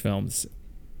language films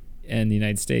in the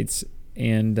United States.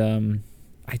 And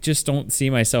I just don't see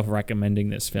myself recommending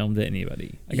this film to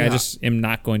anybody. I just am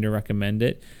not going to recommend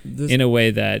it in a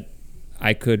way that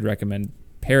I could recommend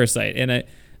Parasite. And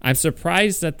I'm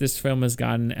surprised that this film has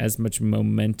gotten as much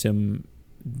momentum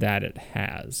that it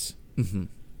has. Mm-hmm.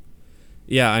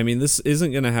 Yeah, I mean, this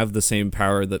isn't going to have the same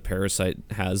power that Parasite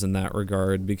has in that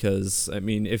regard, because, I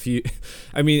mean, it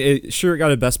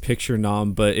got a Best Picture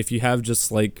nom, but if you have just,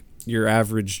 like, your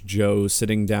average Joe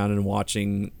sitting down and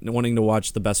wanting to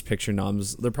watch the Best Picture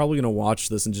noms, they're probably going to watch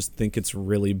this and just think it's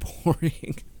really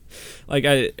boring. Like,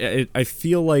 I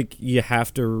feel like you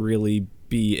have to really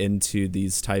be into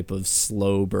these type of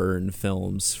slow burn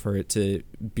films for it to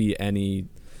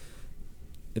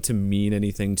mean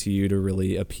anything to you, to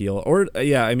really appeal. Or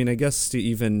I mean, I guess to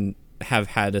even have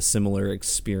had a similar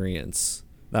experience,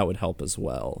 that would help as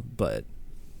well, but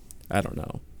I don't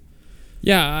know.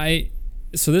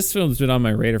 So this film's been on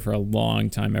my radar for a long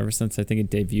time, ever since I think it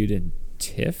debuted in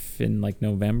TIFF in like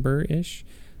November-ish.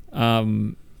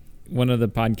 One of the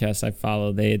podcasts I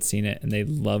follow, they had seen it and they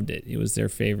loved it. It was their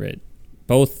favorite.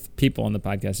 Both people on the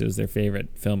podcast, it was their favorite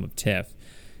film of TIFF.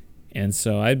 And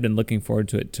so I'd been looking forward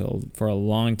to it for a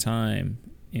long time.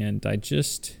 And I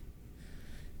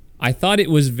thought it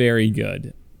was very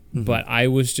good, but I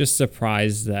was just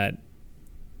surprised that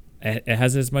it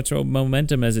has as much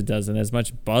momentum as it does and as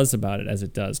much buzz about it as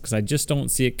it does, because I just don't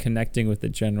see it connecting with the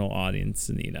general audience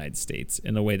in the United States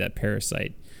in the way that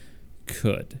Parasite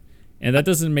could. And that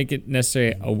doesn't make it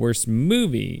necessarily a worse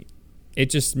movie. It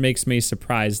just makes me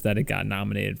surprised that it got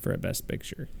nominated for a Best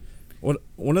Picture.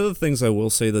 One of the things I will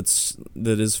say that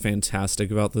is fantastic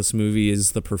about this movie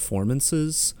is the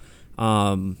performances.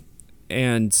 And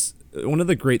one of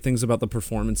the great things about the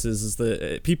performances is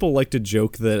that people like to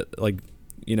joke that, like,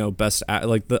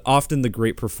 often the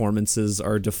great performances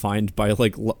are defined by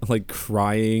like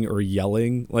crying or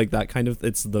yelling, like that kind of,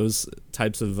 it's those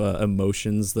types of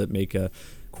emotions that make a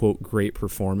quote great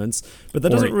performance. But that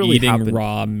doesn't really happen. Eating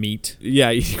raw meat.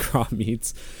 Yeah, eating raw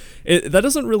meats. That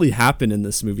doesn't really happen in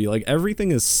this movie. Like,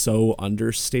 everything is so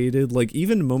understated. Like,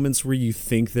 even moments where you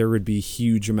think there would be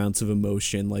huge amounts of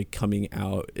emotion like coming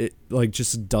out, it like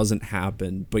just doesn't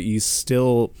happen, but you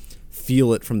still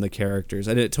feel it from the characters,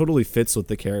 and it totally fits with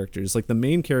the characters. Like, the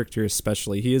main character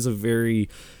especially, he is a very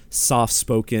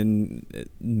soft-spoken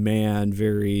man,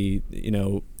 very,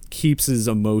 keeps his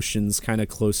emotions kind of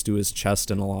close to his chest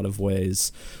in a lot of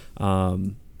ways.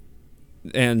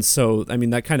 And so, I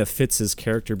mean, that kind of fits his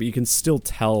character, but you can still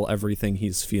tell everything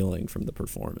he's feeling from the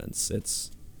performance. It's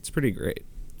pretty great.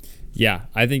 Yeah,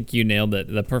 I think you nailed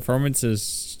it. The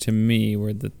performances, to me,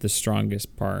 were the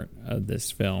strongest part of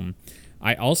this film.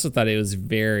 I also thought it was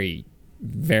very,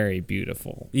 very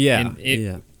beautiful. Yeah,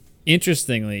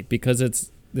 interestingly, because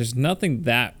there's nothing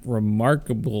that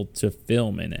remarkable to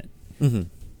film in it. Mm-hmm.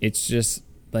 It's just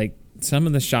like some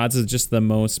of the shots is just the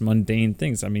most mundane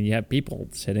things. I mean, you have people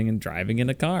sitting and driving in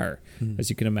a car,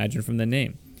 as you can imagine from the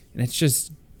name, and it's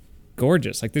just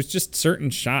gorgeous. Like, there's just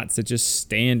certain shots that just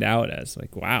stand out as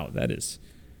like, wow, that is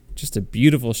just a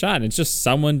beautiful shot. And it's just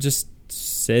someone just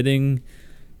sitting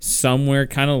somewhere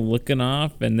kind of looking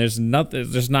off, and there's nothing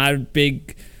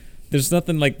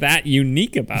like that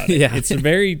unique about it. Yeah. It's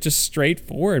very just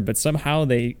straightforward, but somehow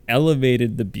they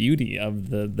elevated the beauty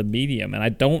of the medium, and I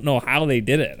don't know how they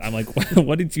did it. I'm like,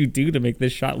 what did you do to make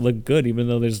this shot look good, even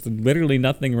though there's literally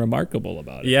nothing remarkable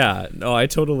about it? Yeah, no, I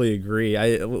totally agree.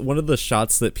 One of the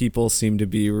shots that people seem to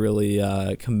be really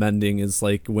commending is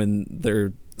like when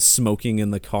they're smoking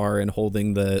in the car and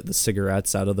holding the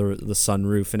cigarettes out of the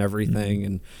sunroof and everything,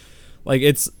 and like,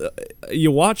 it's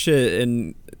you watch it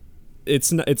and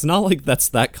it's not like that's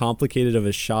that complicated of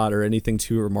a shot or anything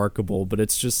too remarkable, but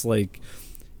it's just like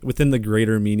within the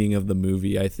greater meaning of the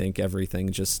movie, I think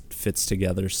everything just fits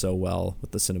together so well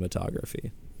with the cinematography.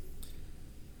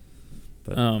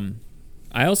 But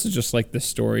I also just like the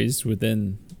stories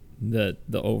within the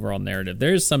overall narrative.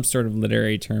 There is some sort of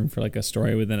literary term for like a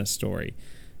story within a story.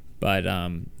 But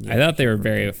I thought they were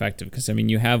very effective, because, I mean,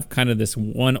 you have kind of this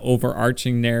one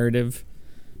overarching narrative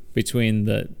between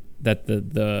the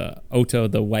Oto,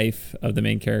 the wife of the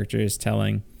main character, is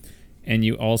telling, and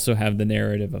you also have the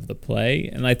narrative of the play.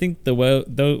 And I think the way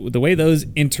those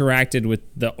interacted with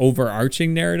the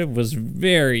overarching narrative was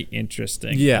very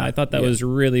interesting. Yeah, and I thought that was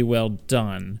really well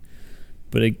done.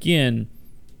 But again,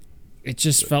 it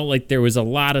just felt like there was a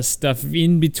lot of stuff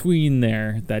in between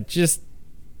there that just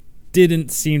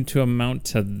didn't seem to amount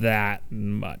to that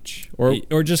much,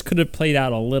 or just could have played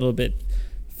out a little bit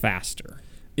faster.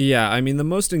 Yeah, I mean, the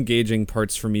most engaging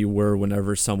parts for me were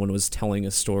whenever someone was telling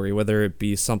a story, whether it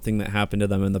be something that happened to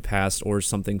them in the past or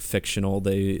something fictional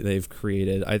they've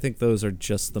created. I think those are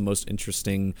just the most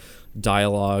interesting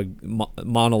dialogue,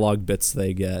 monologue bits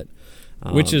they get.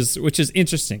 Which is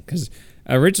interesting, because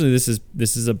originally this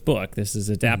is a book. This is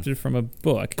adapted from a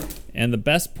book, and the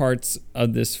best parts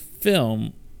of this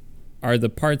film are the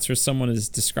parts where someone is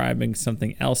describing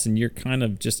something else and you're kind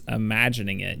of just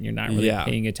imagining it and you're not really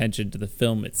paying attention to the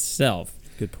film itself.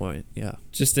 Good point. Yeah.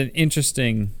 Just an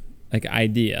interesting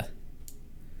idea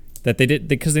that they did,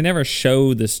 because they never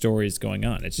show the stories going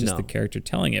on. It's just the character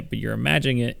telling it, but you're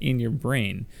imagining it in your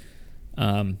brain.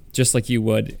 Just like you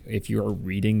would if you were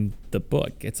reading the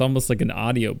book. It's almost like an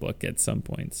audiobook at some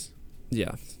points.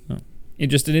 Yeah.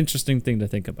 Just an interesting thing to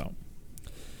think about.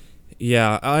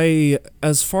 Yeah, I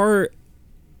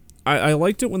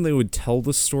liked it when they would tell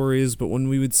the stories, but when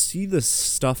we would see this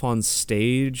stuff on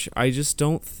stage, I just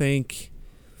don't think...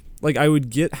 I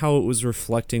would get how it was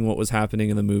reflecting what was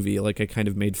happening in the movie. I kind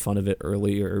of made fun of it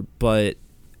earlier, but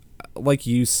like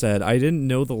you said, I didn't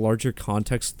know the larger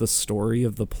context of the story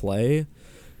of the play,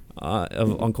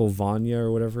 of Uncle Vanya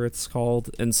or whatever it's called,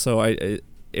 and so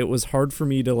it was hard for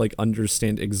me to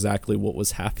understand exactly what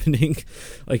was happening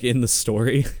in the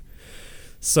story.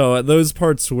 So those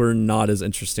parts were not as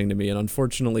interesting to me, and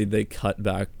unfortunately they cut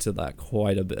back to that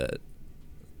quite a bit.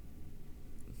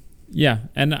 Yeah,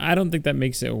 and I don't think that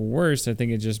makes it worse. I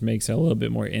think it just makes it a little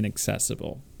bit more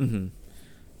inaccessible.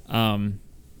 Mm-hmm.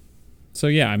 So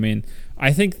yeah, I mean,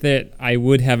 I think that I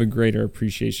would have a greater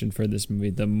appreciation for this movie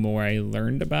the more I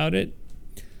learned about it.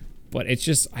 But it's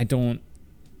just, I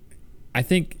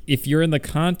think if you're in the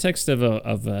context of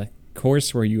a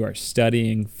course where you are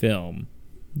studying film,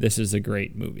 this is a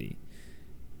great movie.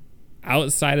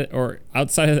 Outside of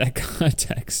that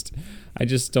context, I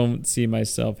just don't see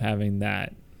myself having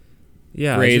that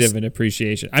great of an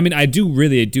appreciation. I mean, I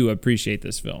do appreciate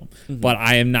this film, but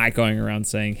I am not going around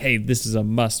saying, "Hey, this is a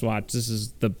must-watch. This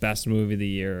is the best movie of the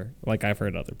year," like I've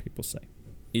heard other people say.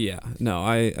 Yeah, no,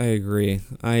 I agree.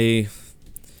 I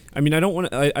mean, I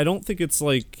don't think it's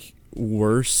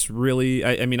worse, really.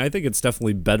 I mean, I think it's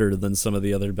definitely better than some of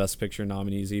the other Best Picture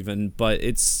nominees even, but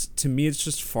to me it's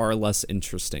just far less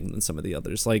interesting than some of the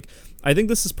others. I think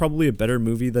this is probably a better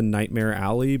movie than Nightmare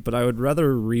Alley, but I would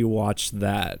rather rewatch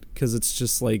that because it's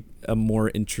just a more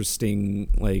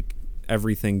interesting,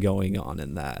 everything going on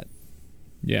in that.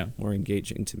 Yeah. More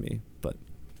engaging to me, but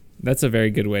that's a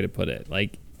very good way to put it.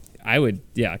 I would,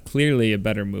 clearly a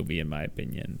better movie in my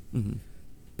opinion. Mm-hmm.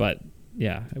 But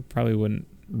yeah, I probably wouldn't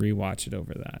rewatch it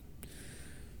over that.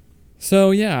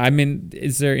 So yeah, I mean,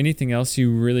 is there anything else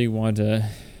you really want to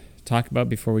talk about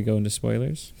before we go into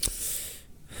spoilers?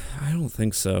 I don't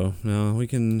think so. No, we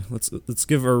can let's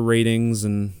give our ratings,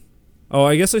 and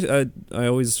I guess I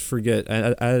always forget.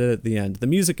 I add it at the end. The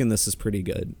music in this is pretty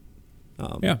good.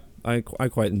 I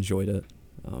quite enjoyed it.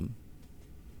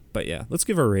 But yeah, let's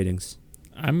give our ratings.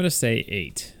 I'm gonna say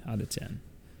 8 out of 10.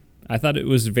 I thought it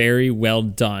was very well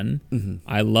done. Mm-hmm.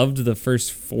 I loved the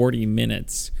first 40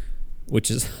 minutes, which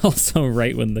is also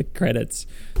right when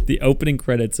the opening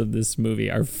credits of this movie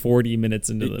are 40 minutes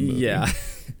into the movie. Yeah.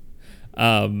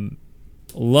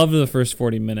 Loved the first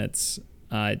 40 minutes.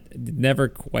 Never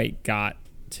quite got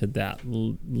to that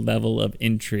level of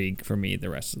intrigue for me the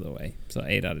rest of the way. So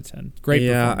 8 out of 10. Great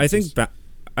performances.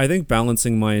 I think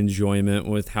balancing my enjoyment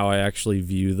with how I actually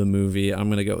view the movie, I'm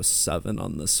going to go 7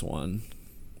 on this one.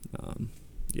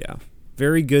 Yeah,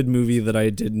 very good movie that I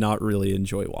did not really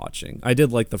enjoy watching. I did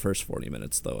like the first 40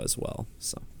 minutes though as well.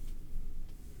 So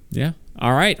yeah.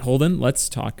 All right, Holden, let's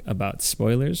talk about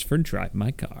spoilers for Drive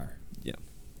My Car. Yeah.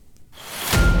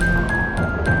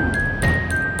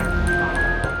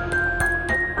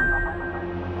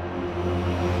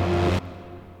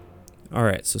 All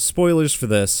right, so spoilers for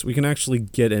this. We can actually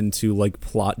get into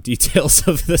plot details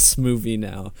of this movie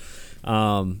now.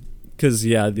 Because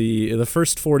the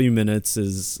first 40 minutes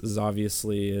is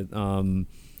obviously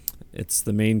it's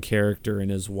the main character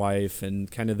and his wife and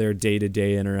kind of their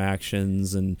day-to-day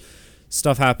interactions and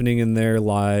stuff happening in their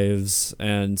lives,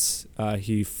 and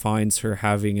he finds her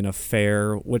having an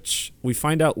affair, which we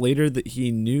find out later that he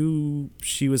knew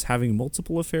she was having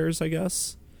multiple affairs, I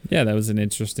guess. Yeah, that was an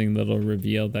interesting little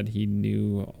reveal that he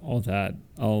knew all that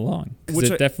all along.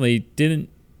 Because it definitely didn't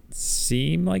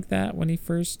seem like that when he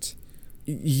first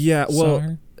saw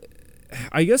her.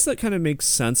 I guess that kind of makes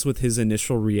sense with his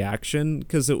initial reaction,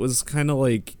 because it was kind of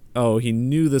like, oh, he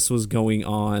knew this was going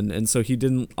on, and so he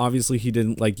didn't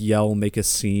like yell, make a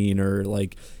scene, or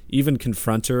like even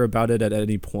confront her about it at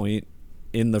any point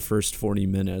in the first 40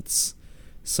 minutes.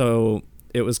 So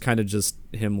it was kind of just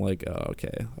him like, oh,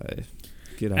 okay,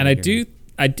 get out and of here.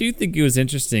 I do think it was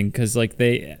interesting because like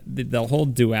the whole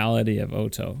duality of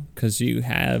Oto, because you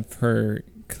have her,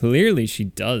 clearly she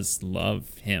does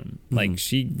love him. Mm-hmm. Like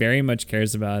she very much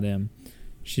cares about him.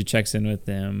 She checks in with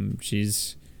him.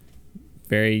 She's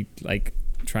very like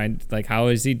trying, like, how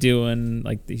is he doing?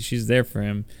 Like she's there for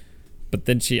him. But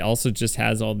then she also just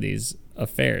has all these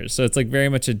affairs. So it's like very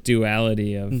much a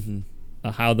duality of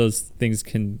how those things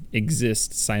can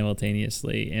exist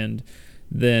simultaneously. And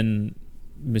then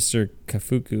Mr.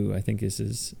 Kafuku, I think is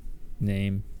his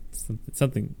name,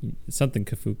 something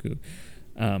Kafuku.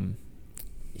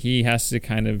 He has to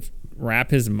kind of wrap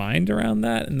his mind around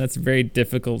that, and that's very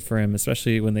difficult for him,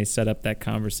 especially when they set up that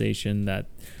conversation that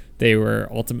they were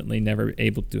ultimately never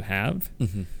able to have.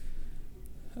 Mm-hmm.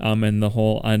 And the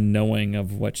whole unknowing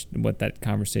of what that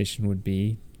conversation would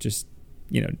be just,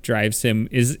 drives him.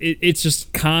 It's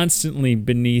just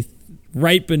constantly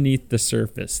right beneath the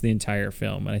surface the entire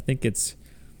film, and I think it's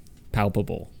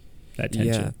palpable, that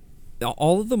tension. Yeah.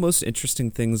 All of the most interesting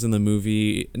things in the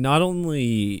movie not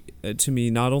only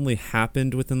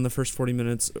happened within the first 40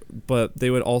 minutes, but they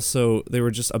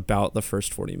were just about the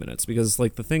first 40 minutes, because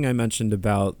like the thing I mentioned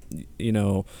about,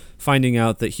 finding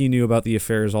out that he knew about the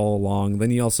affairs all along, then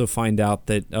you also find out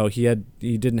that,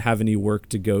 he didn't have any work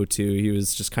to go to. He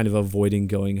was just kind of avoiding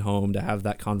going home to have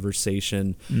that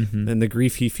conversation, and the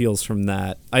grief he feels from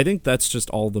that. I think that's just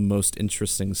all the most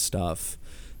interesting stuff.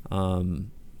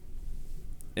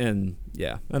 And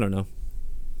yeah, I don't know.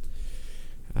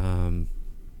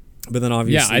 But then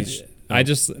obviously, I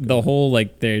just the whole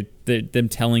like they're them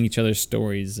telling each other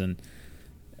stories, and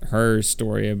her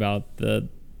story about the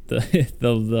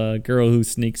girl who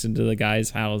sneaks into the guy's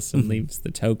house and leaves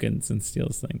the tokens and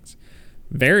steals things.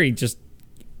 Very just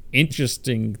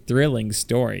interesting, thrilling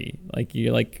story. Like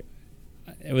it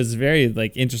was very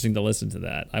like interesting to listen to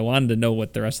that. I wanted to know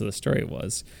what the rest of the story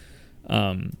was.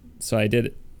 So I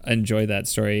did enjoy that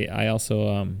story. I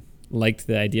also liked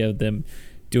the idea of them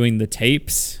doing the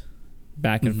tapes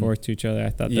back and forth to each other.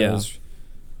 I thought that was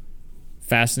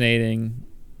fascinating.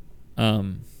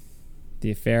 The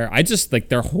affair, I just like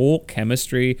their whole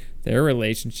chemistry, their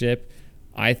relationship,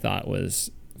 I thought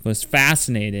was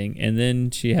fascinating. And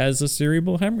then she has a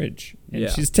cerebral hemorrhage and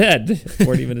she's dead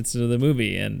 40 minutes into the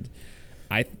movie, and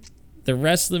the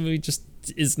rest of the movie just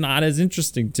is not as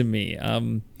interesting to me.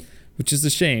 Which is a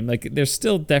shame. Like, there's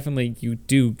still definitely, you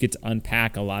do get to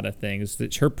unpack a lot of things.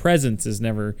 That her presence is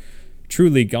never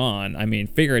truly gone. I mean,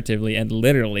 figuratively and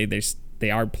literally, they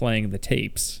are playing the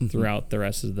tapes throughout the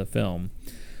rest of the film.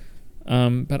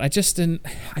 But I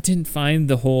didn't find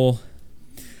the whole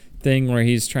thing where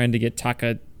he's trying to get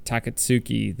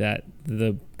Takatsuki, that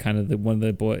one of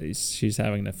the boys she's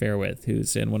having an affair with,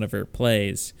 who's in one of her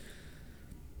plays.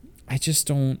 I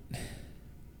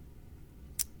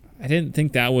didn't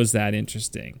think that was that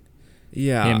interesting.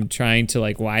 Yeah. Him trying to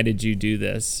like, why did you do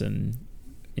this? And,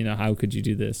 how could you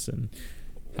do this? And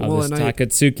how this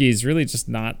Takatsuki is really just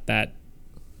not that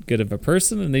good of a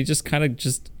person. And they just kind of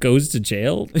just goes to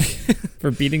jail for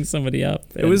beating somebody up.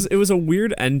 And it was a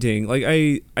weird ending. Like,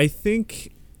 I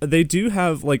think they do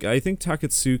have, like, I think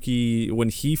Takatsuki, when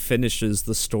he finishes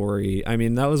the story, I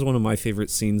mean, that was one of my favorite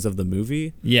scenes of the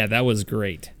movie. Yeah, that was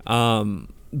great.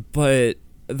 But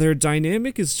their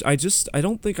dynamic is, I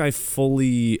don't think I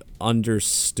fully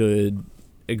understood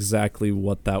exactly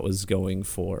what that was going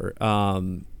for.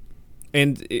 And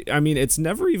I mean, it's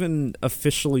never even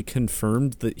officially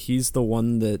confirmed that he's the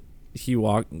one that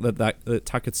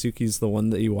Takatsuki's the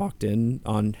one that he walked in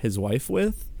on his wife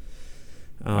with.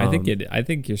 I think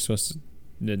you're supposed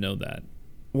to know that.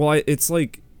 Well, it's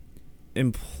like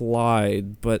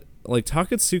implied, but like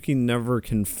Takatsuki never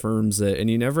confirms it, and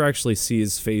you never actually see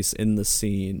his face in the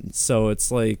scene. So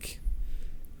it's like,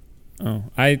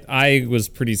 I was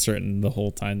pretty certain the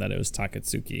whole time that it was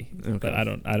Takatsuki, okay. But I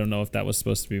don't know if that was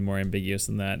supposed to be more ambiguous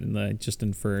than that, and I just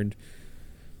inferred.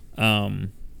 What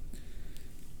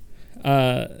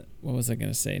was I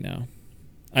gonna say now?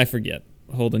 I forget.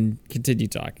 Hold on, continue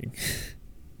talking.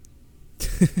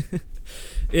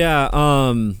 Yeah.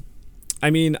 I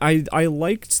mean, I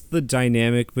liked the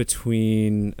dynamic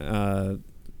between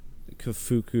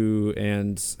Kafuku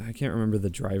and I can't remember the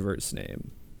driver's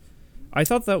name. I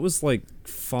thought that was like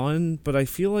fun, but I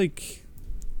feel like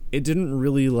it didn't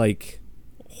really like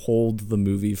hold the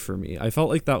movie for me. I felt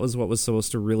like that was what was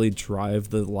supposed to really drive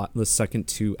the second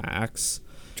two acts.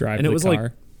 Drive and the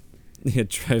car. Yeah,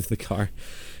 drive the car.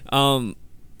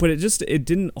 But it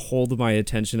didn't hold my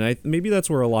attention. Maybe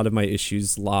that's where a lot of my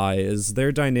issues lie, is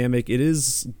their dynamic. It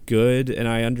is good, and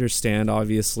I understand,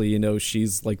 obviously, you know,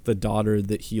 she's like the daughter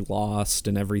that he lost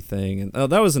and everything.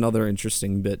 And that was another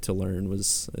interesting bit to learn,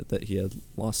 was that he had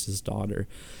lost his daughter.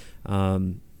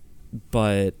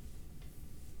 But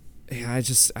yeah,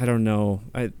 I don't know.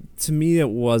 To me, it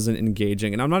wasn't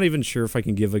engaging, and I'm not even sure if I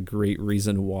can give a great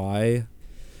reason why.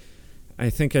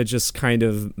 I think I just kind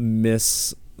of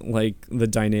miss like the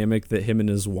dynamic that him and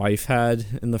his wife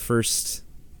had in the first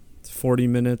 40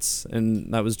 minutes,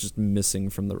 and that was just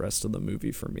missing from the rest of the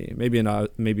movie for me. Maybe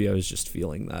I was just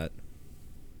feeling that.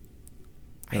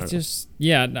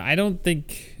 I don't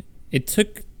think it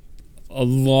took a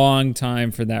long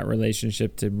time for that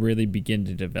relationship to really begin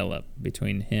to develop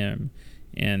between him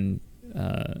and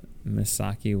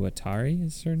Misaki Watari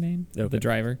is her name, the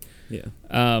driver. Yeah.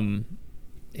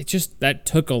 It just, that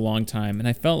took a long time, and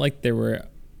I felt like there were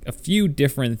a few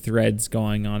different threads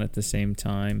going on at the same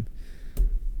time.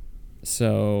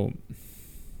 So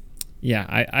yeah,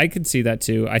 I could see that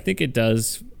too. I think it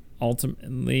does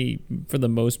ultimately, for the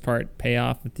most part, pay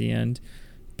off at the end,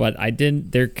 but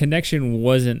their connection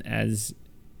wasn't as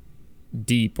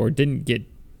deep, or didn't get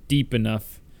deep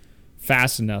enough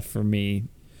fast enough for me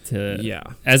to,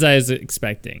 as I was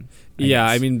expecting. I guess.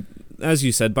 I mean, as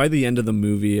you said, by the end of the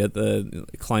movie, at the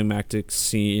climactic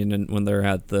scene, and when they're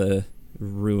at the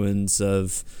ruins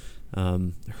of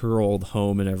her old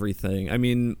home and everything, I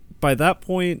mean, by that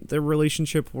point, their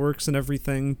relationship works and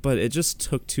everything, but it just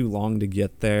took too long to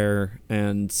get there,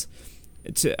 and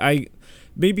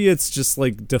maybe it's just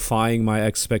like defying my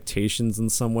expectations in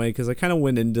some way, because I kind of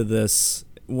went into this,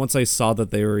 once I saw that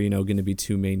they were, you know, going to be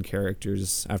two main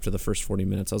characters after the first 40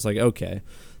 minutes, I was like, okay,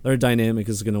 their dynamic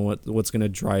is going to what's going to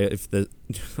drive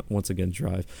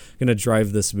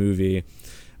this movie.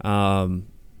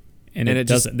 And it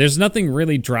doesn't. There's nothing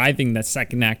really driving the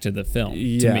second act of the film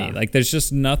to me. Like, there's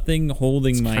just nothing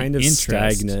holding my interest. It's kind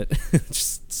of stagnant,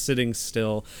 just sitting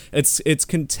still. It's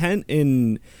content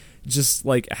in just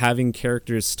like having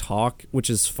characters talk, which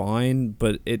is fine,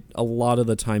 but a lot of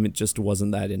the time it just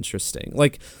wasn't that interesting.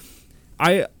 Like,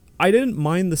 I didn't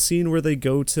mind the scene where they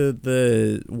go to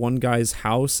the one guy's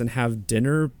house and have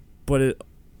dinner, but it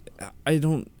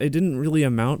didn't really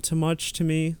amount to much to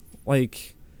me.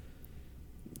 Like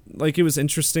it was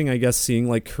interesting, I guess, seeing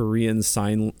like Korean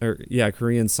sign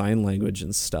language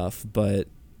and stuff, but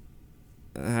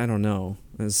I don't know.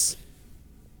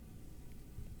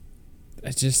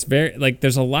 It's just very, like,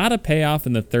 there's a lot of payoff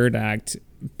in the third act,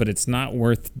 but it's not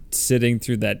worth sitting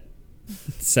through that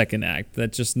second act.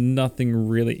 That's just nothing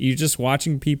really. You're just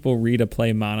watching people read a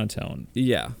play monotone.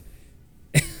 Yeah.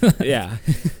 Yeah.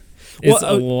 It's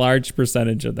a large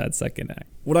percentage of that second act.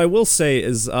 What I will say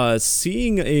is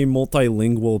seeing a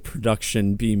multilingual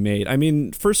production be made. I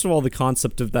mean, first of all, the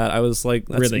concept of that, I was like,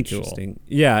 that's really interesting. Cool.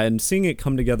 Yeah, and seeing it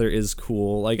come together is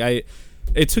cool. Like,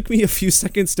 it took me a few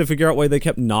seconds to figure out why they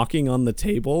kept knocking on the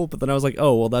table, but then I was like,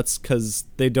 oh, well, that's because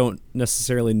they don't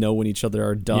necessarily know when each other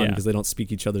are done, because they don't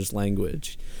speak each other's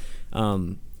language.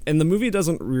 And the movie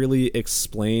doesn't really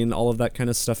explain all of that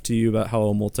kind of stuff to you about how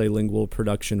a multilingual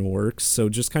production works, so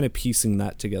just kind of piecing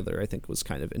that together I think was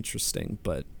kind of interesting,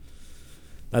 but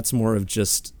that's more of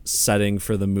just setting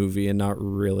for the movie and not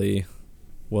really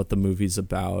what the movie's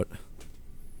about.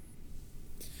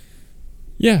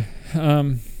 Yeah.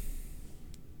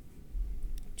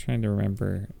 Trying to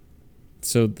remember.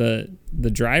 So the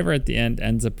driver at the end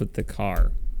ends up with the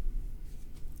car.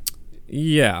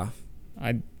 Yeah.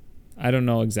 I don't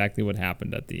know exactly what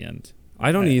happened at the end.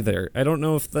 I don't either. I don't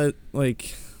know if that,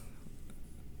 like,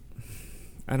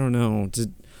 I don't know.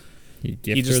 Did he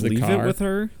gift just her the leave car? It with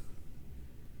her?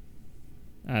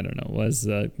 I don't know. What does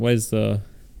the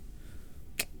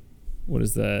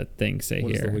thing say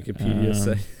what here? What does the Wikipedia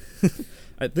say?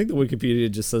 I think the Wikipedia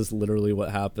just says literally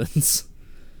what happens.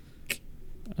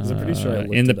 I'm pretty sure I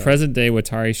looked in the it up. present day,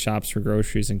 Watari shops for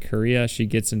groceries in Korea. She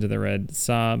gets into the red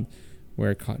Saab,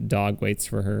 where a dog waits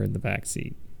for her in the back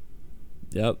seat.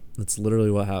 Yep, that's literally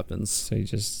what happens. So I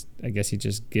guess he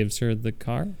just gives her the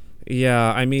car?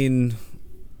 Yeah, I mean,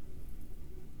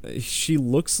 she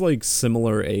looks like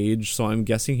similar age, so I'm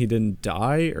guessing he didn't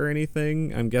die or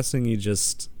anything. I'm guessing he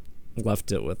just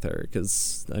left it with her,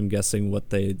 because I'm guessing what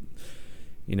they,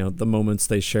 the moments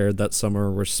they shared that summer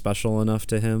were special enough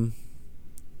to him.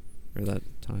 Or that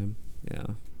time. Yeah.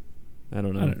 I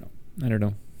don't know.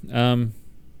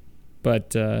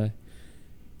 But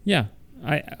Yeah.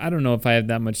 I don't know if I have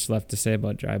that much left to say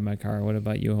about Drive My Car. What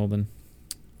about you, Holden?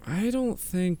 I don't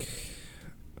think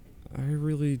I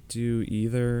really do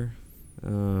either.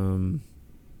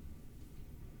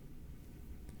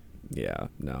 Yeah,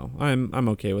 no. I'm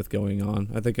okay with going on.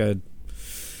 I think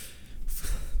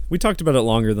we talked about it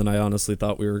longer than I honestly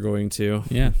thought we were going to.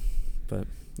 Yeah. But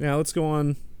yeah, let's go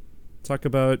on. Talk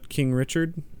about King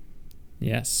Richard.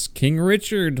 Yes, King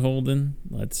Richard, Holden.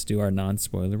 Let's do our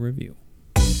non-spoiler review.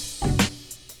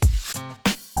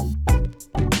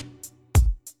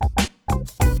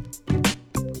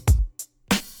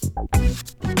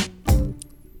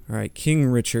 All right, King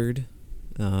Richard,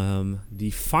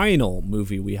 the final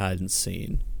movie we hadn't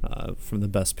seen from the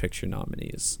Best Picture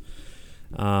nominees.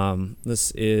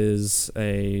 This is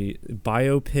a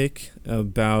biopic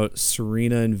about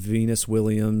Serena and Venus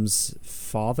Williams'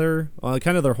 father,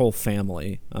 kind of their whole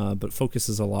family, but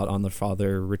focuses a lot on the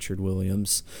father, Richard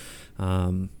Williams,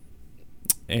 and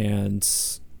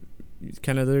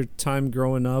kind of their time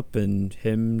growing up and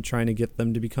him trying to get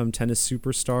them to become tennis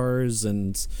superstars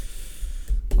and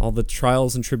all the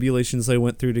trials and tribulations they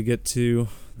went through to get to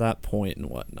that point and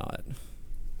whatnot.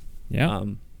 Yeah.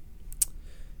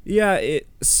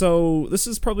 So this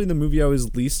is probably the movie I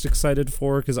was least excited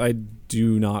for because I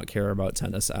do not care about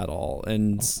tennis at all.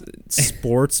 And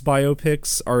sports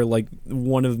biopics are like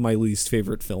one of my least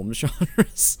favorite film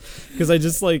genres because I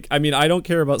don't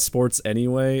care about sports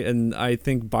anyway. And I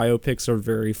think biopics are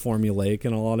very formulaic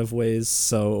in a lot of ways.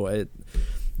 So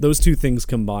those two things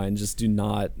combined just do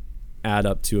not add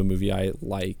up to a movie I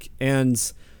like. And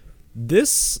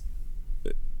this,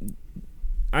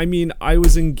 I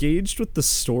was engaged with the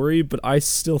story, but I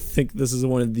still think this is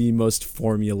one of the most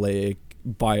formulaic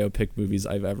biopic movies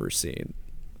I've ever seen.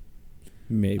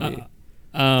 Maybe.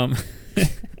 Well,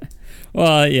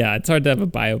 yeah, it's hard to have a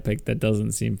biopic that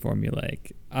doesn't seem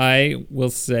formulaic. I will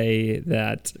say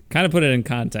that, kind of put it in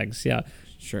context, yeah.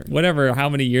 Sure. Whatever, how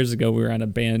many years ago we were on a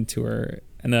band tour,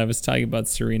 and I was talking about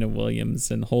Serena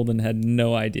Williams, and Holden had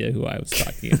no idea who I was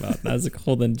talking about. And I was like,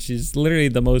 Holden, she's literally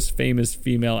the most famous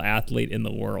female athlete in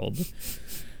the world.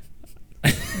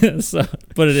 So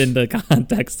put it into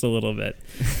context a little bit.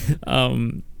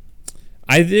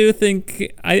 I do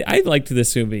think I liked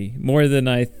this movie more than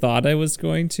I thought I was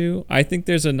going to. I think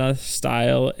there's enough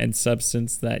style and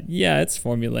substance that, yeah, it's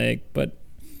formulaic, but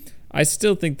I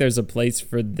still think there's a place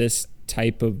for this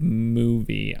type of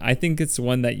movie. I think it's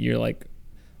one that you're like,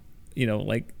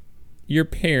 like your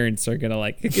parents are gonna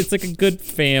like. It's like a good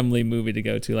family movie to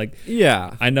go to. Like,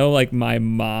 yeah, I know like my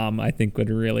mom I think would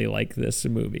really like this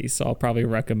movie, so I'll probably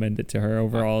recommend it to her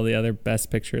over all the other Best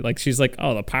Picture. Like, she's like,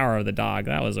 oh, The Power of the Dog,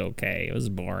 that was okay, it was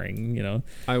boring,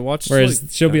 I watched, whereas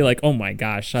she'll be like, oh my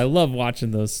gosh, I love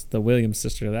watching the Williams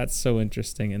sister, that's so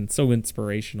interesting and so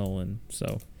inspirational. And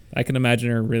so I can imagine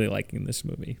her really liking this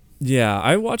movie. Yeah,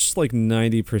 I watched like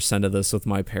 90% of this with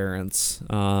my parents,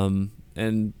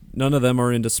 and none of them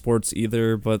are into sports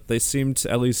either, but they seemed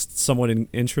at least somewhat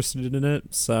interested in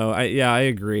it. So I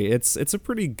agree. It's a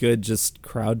pretty good, just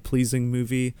crowd pleasing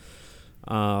movie.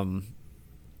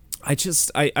 I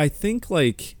think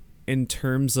like in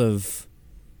terms of,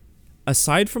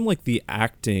 aside from like the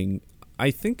acting,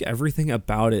 I think everything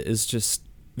about it is just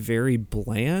very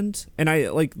bland. And I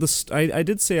like this. I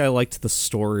did say I liked the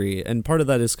story, and part of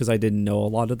that is because I didn't know a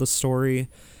lot of the story,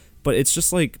 but it's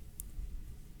just like,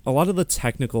 a lot of the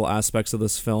technical aspects of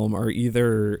this film are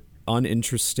either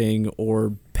uninteresting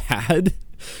or bad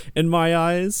in my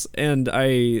eyes, and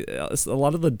a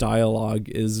lot of the dialogue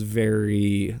is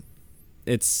very,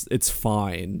 it's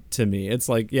fine to me. It's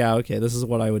like, yeah, okay, this is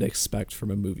what I would expect from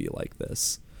a movie like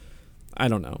this. I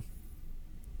don't know.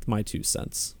 My 2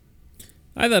 cents.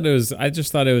 I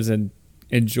just thought it was an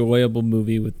enjoyable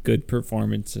movie with good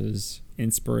performances,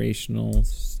 inspirational,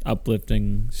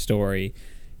 uplifting story.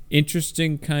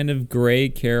 Interesting kind of gray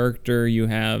character you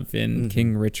have in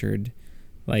King Richard.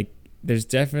 Like, there's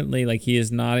definitely, like, he is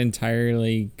not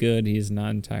entirely good, he is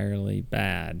not entirely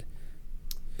bad,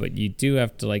 but you do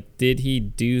have to, like, did he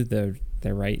do the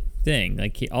right thing?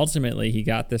 Like, he ultimately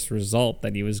got this result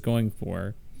that he was going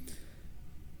for.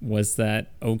 Was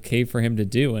that okay for him to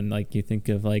do? And like, you think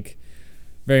of like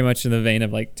very much in the vein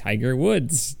of like Tiger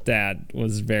Woods' dad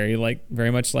was very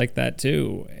much like that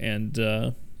too,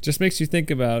 and just makes you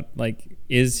think about, like,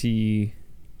 is he,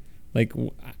 like, on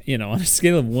a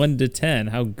scale of 1 to 10,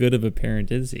 how good of a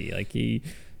parent is he? Like, he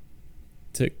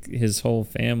took his whole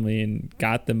family and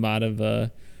got them out of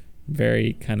a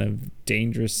very kind of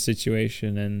dangerous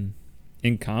situation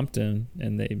in Compton,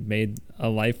 and they made a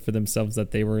life for themselves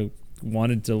that they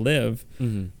wanted to live.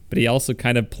 But he also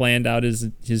kind of planned out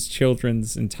his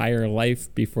children's entire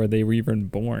life before they were even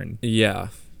born. Yeah.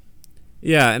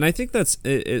 Yeah, and I think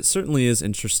it certainly is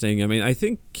interesting. I mean, I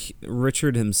think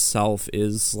Richard himself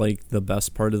is like the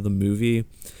best part of the movie.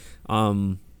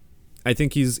 I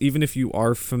think he's, even if you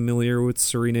are familiar with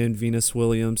Serena and Venus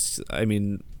Williams, I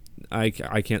mean, I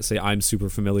can't say I'm super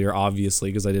familiar, obviously,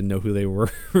 because I didn't know who they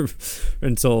were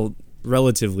until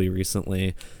relatively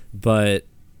recently, but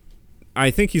I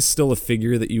think he's still a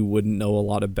figure that you wouldn't know a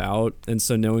lot about, and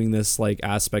so knowing this like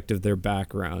aspect of their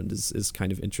background is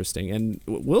kind of interesting. And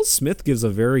Will Smith gives a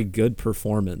very good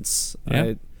performance.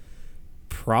 Yeah.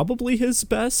 Probably his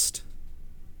best.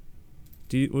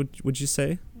 Would you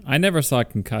say? I never saw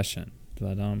Concussion,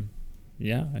 but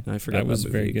yeah, I forgot that was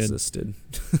very good. Existed.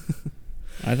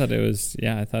 I thought it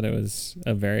was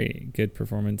a very good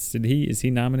performance. Is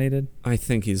he nominated? I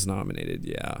think he's nominated,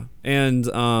 yeah. And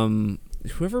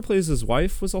whoever plays his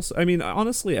wife was also, I mean,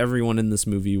 honestly, everyone in this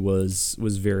movie was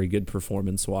very good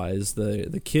performance-wise.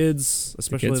 The kids,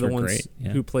 especially the ones great,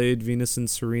 yeah, who played Venus and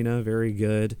Serena, very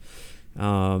good.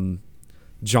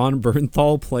 John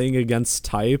Bernthal playing against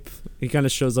type. He kind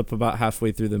of shows up about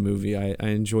halfway through the movie. I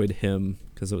enjoyed him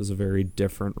because it was a very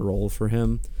different role for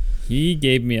him. He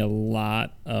gave me a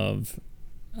lot of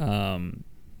Bob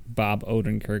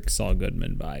Odenkirk, Saul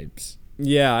Goodman vibes.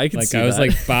 Yeah, I could see that. I was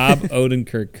like, Bob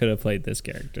Odenkirk could have played this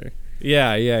character.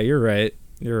 Yeah, you're right.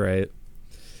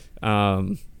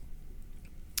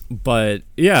 But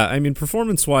yeah, I mean,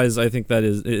 performance-wise, I think that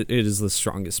it is the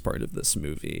strongest part of this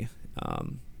movie.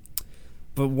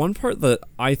 But one part that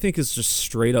I think is just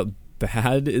straight up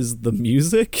bad is the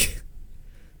music.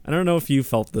 I don't know if you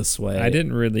felt this way. I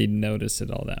didn't really notice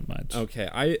it all that much.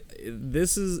 Okay,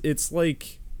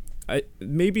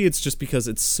 maybe it's just because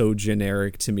it's so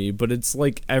generic to me, but it's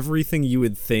like everything you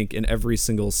would think in every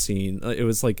single scene. It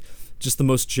was like just the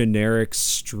most generic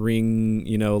string,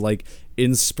 like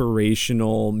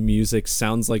inspirational music,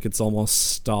 sounds like it's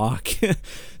almost stock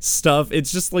stuff.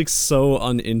 It's just like so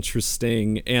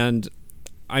uninteresting, and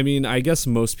I mean, I guess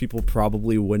most people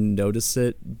probably wouldn't notice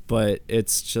it, but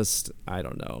it's just, I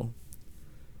don't know.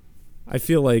 I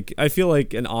feel like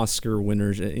an Oscar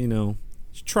winner, should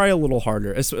try a little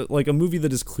harder. It's like a movie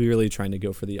that is clearly trying to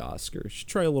go for the Oscars should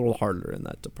try a little harder in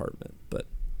that department, but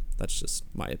that's just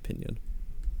my opinion.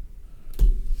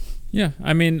 Yeah,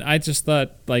 I mean, I just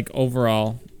thought, like,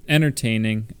 overall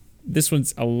entertaining. This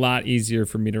one's a lot easier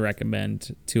for me to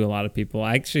recommend to a lot of people.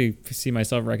 I actually see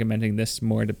myself recommending this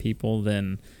more to people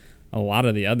than a lot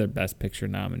of the other Best Picture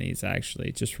nominees,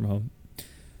 actually, just from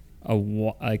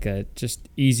a just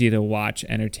easy to watch,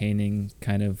 entertaining,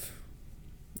 kind of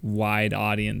wide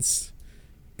audience,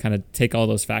 kind of take all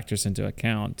those factors into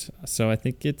account. So I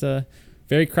think it's a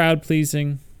very crowd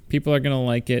pleasing. People are going to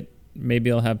like it. Maybe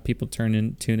it'll have people tune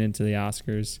into the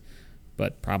Oscars,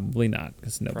 but probably not,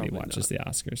 because nobody watches the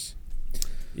Oscars.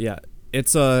 Yeah,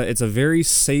 it's a very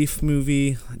safe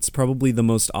movie. It's probably the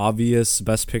most obvious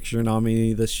Best Picture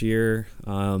nominee this year.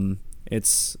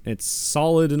 It's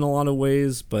solid in a lot of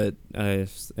ways, but I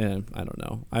don't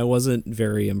know. I wasn't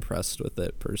very impressed with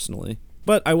it personally,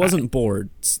 but I wasn't bored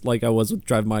like I was with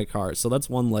Drive My Car, so that's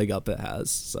one leg up it has.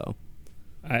 So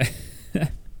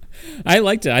I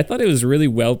liked it. I thought it was really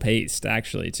well paced,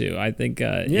 actually, too. I think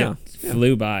it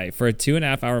flew by. For a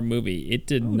 2.5 hour movie, it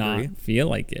did not feel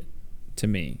like it to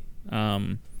me.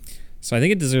 So I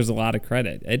think it deserves a lot of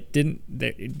credit. It didn't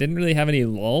really have any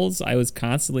lulls. I was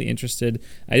constantly interested.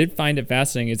 I did find it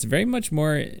fascinating. It's very much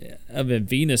more of a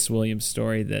Venus Williams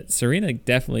story that Serena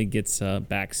definitely gets a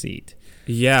backseat.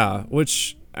 Yeah,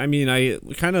 which, I mean, I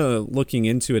kind of looking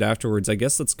into it afterwards, I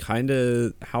guess that's kind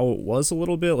of how it was a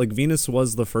little bit. Like, Venus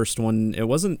was the first one.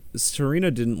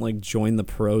 Serena didn't like join the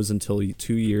pros until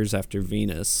 2 years after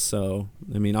Venus. So,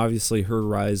 I mean, obviously her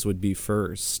rise would be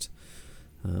first.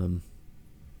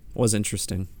 Was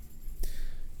interesting.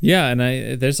 Yeah, and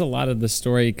there's a lot of the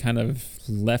story kind of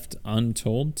left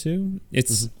untold too.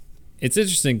 It's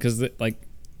interesting because, like,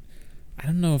 I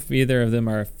don't know if either of them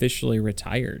are officially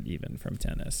retired even from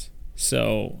tennis.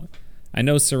 So I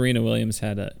know Serena Williams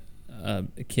had a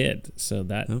kid, so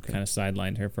that kind of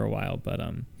sidelined her for a while. But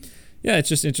yeah, it's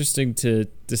just interesting to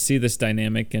see this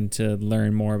dynamic and to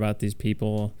learn more about these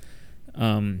people.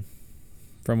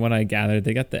 From what I gathered,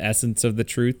 they got the essence of the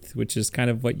truth, which is kind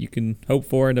of what you can hope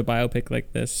for in a biopic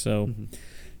like this. So,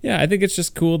 yeah, I think it's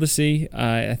just cool to see.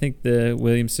 I think the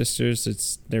Williams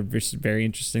sisters, they're just very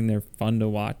interesting. They're fun to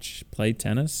watch play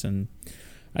tennis, and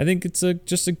I think it's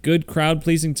just a good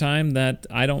crowd-pleasing time that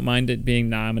I don't mind it being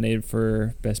nominated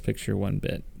for Best Picture one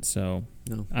bit. So,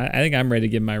 no. I think I'm ready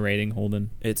to give my rating, Holden.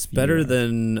 It's better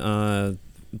than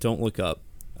Don't Look Up.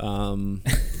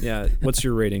 Yeah, what's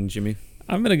your rating, Jimmy?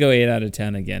 I'm going to go 8 out of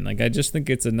 10 again. Like, I just think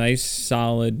it's a nice,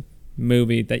 solid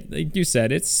movie that, like you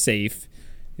said, it's safe.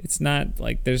 It's not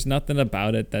like there's nothing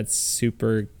about it that's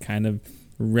super kind of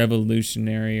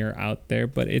revolutionary or out there,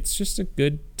 but it's just a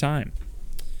good time.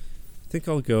 I think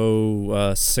I'll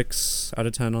go 6 out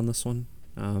of 10 on this one.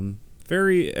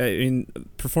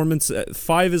 Performance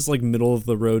 5 is like middle of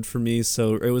the road for me,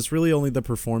 so it was really only the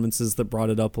performances that brought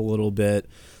it up a little bit,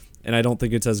 and I don't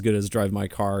think it's as good as Drive My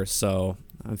Car, so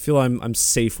I feel I'm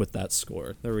safe with that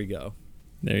score. There we go.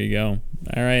 There you go.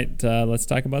 All right, let's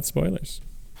talk about spoilers.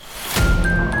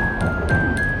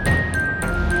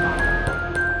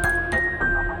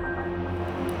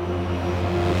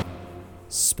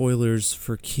 Spoilers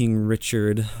for King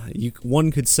Richard.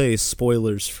 One could say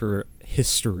spoilers for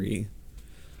history.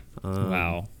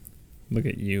 Wow. Look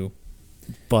at you.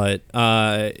 But,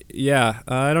 I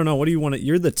don't know. What do you want to...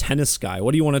 You're the tennis guy.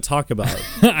 What do you want to talk about?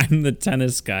 I'm the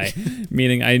tennis guy,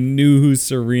 meaning I knew who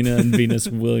Serena and Venus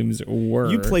Williams were.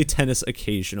 You play tennis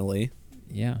occasionally.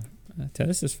 Yeah.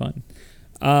 Tennis is fun.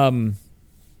 I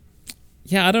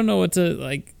don't know what to,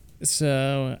 like...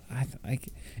 So,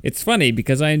 it's funny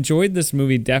because I enjoyed this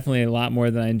movie definitely a lot more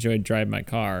than I enjoyed Drive My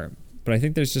Car. But I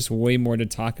think there's just way more to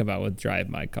talk about with Drive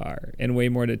My Car and way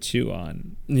more to chew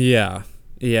on. Yeah.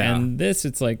 Yeah. And this,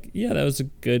 it's like, yeah, that was a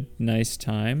good, nice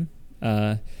time.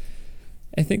 I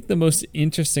think the most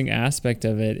interesting aspect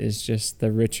of it is just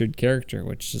the Richard character,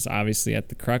 which is obviously at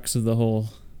the crux of the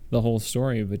whole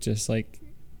story. But just like,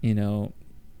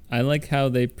 I like how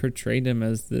they portrayed him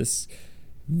as this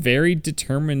very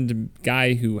determined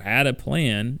guy who had a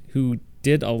plan, who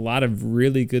did a lot of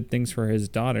really good things for his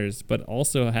daughters, but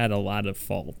also had a lot of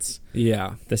faults. Yeah.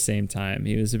 At the same time,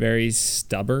 he was very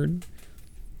stubborn.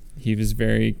 He was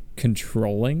very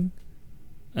controlling.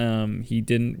 He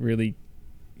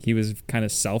was kind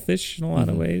of selfish in a lot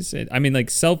of ways.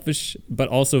 Selfish, but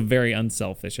also very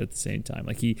unselfish at the same time.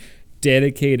 Like, he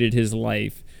dedicated his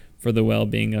life for the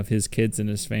well-being of his kids and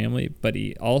his family, but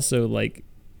he also, like,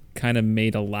 kind of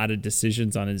made a lot of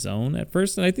decisions on his own at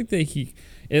first. And I think that he,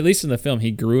 at least in the film, he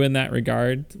grew in that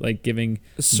regard, like giving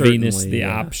Venus the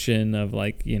option of,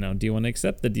 like, do you want to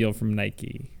accept the deal from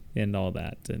Nike and all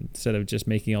that, instead of just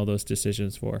making all those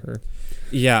decisions for her.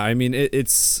 Yeah, I mean,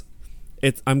 it's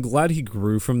I'm glad he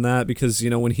grew from that, because,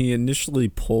 when he initially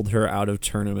pulled her out of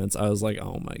tournaments, I was like,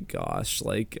 oh my gosh,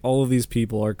 like, all of these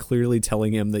people are clearly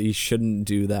telling him that he shouldn't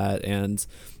do that, and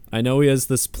I know he has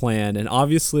this plan, and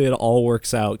obviously it all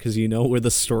works out because where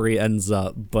the story ends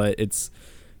up, but it's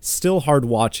still hard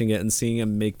watching it and seeing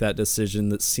him make that decision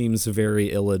that seems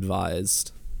very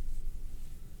ill-advised.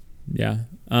 Yeah.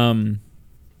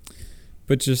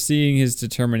 But just seeing his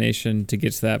determination to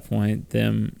get to that point,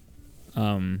 them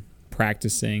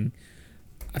practicing,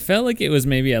 I felt like it was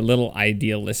maybe a little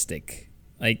idealistic.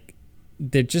 Like,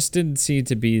 there just didn't seem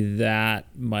to be that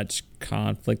much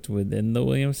conflict within the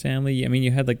Williams family. I mean,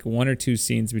 you had like 1 or 2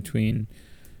 scenes between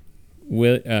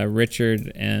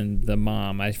Richard and the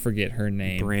mom. I forget her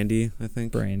name. Brandy, I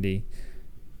think. Brandy.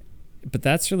 But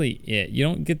that's really it. You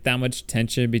don't get that much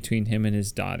tension between him and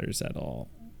his daughters at all.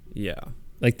 Yeah.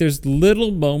 Like, there's little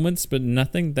moments, but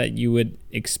nothing that you would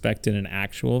expect in an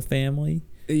actual family.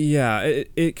 Yeah,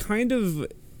 it kind of...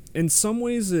 In some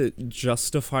ways, it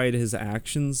justified his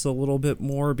actions a little bit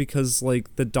more, because,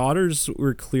 like, the daughters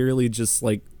were clearly just,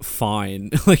 like, fine,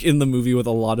 like, in the movie with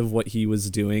a lot of what he was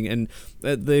doing. And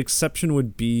the exception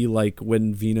would be, like,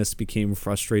 when Venus became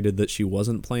frustrated that she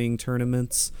wasn't playing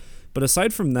tournaments. But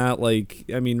aside from that, like,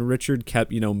 I mean, Richard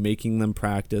kept, making them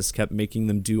practice, kept making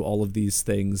them do all of these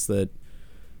things that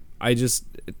I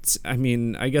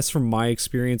guess from my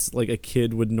experience, like, a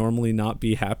kid would normally not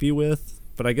be happy with.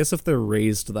 But I guess if they're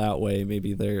raised that way,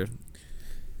 maybe they're,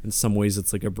 in some ways,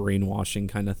 it's like a brainwashing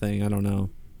kind of thing. I don't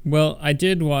know. Well, I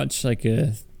did watch like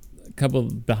a couple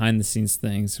behind the scenes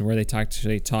things where they talked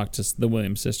to the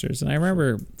Williams sisters, and I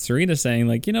remember Serena saying,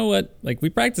 like, you know what, like, we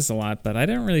practice a lot, but I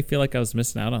didn't really feel like I was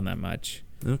missing out on that much.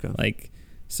 Okay. Like,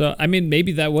 so I mean,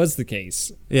 maybe that was the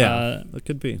case. Yeah, it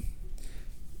could be.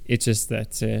 It's just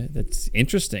that's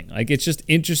interesting. Like, it's just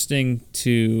interesting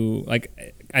to,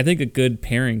 like, I think a good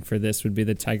pairing for this would be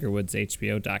the Tiger Woods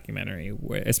HBO documentary,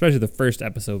 where, especially the first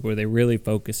episode, where they really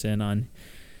focus in on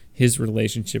his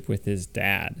relationship with his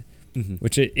dad,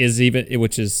 which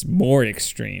is more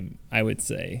extreme, I would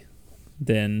say,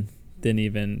 than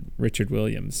even Richard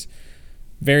Williams.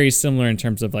 Very similar in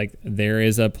terms of, like, there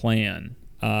is a plan,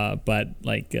 but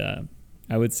like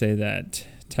I would say that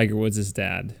Tiger Woods'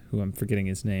 dad, who I'm forgetting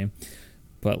his name,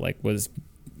 but like was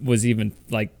even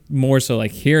like more so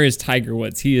like, here is Tiger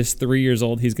Woods. He is 3 years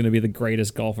old. He's going to be the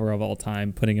greatest golfer of all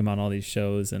time, putting him on all these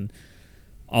shows and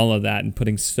all of that, and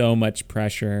putting so much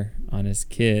pressure on his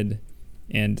kid.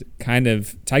 And kind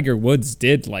of Tiger Woods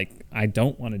did like I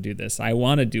don't want to do this. I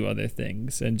want to do other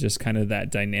things, and just kind of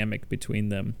that dynamic between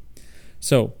them.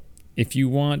 So if you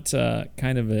want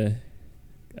kind of a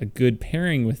good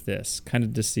pairing with this, kind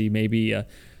of to see maybe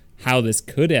how this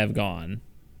could have gone,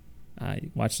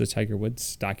 watch the Tiger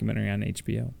Woods documentary on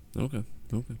HBO. Okay.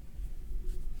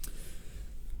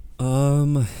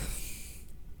 I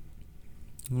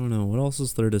don't know. What else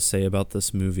is there to say about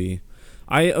this movie?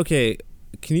 Can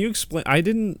you explain? I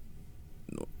didn't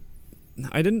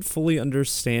fully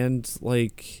understand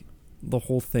like the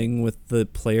whole thing with the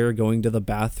player going to the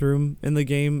bathroom in the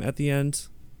game at the end.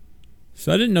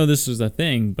 So I didn't know this was a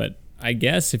thing, but I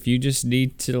guess if you just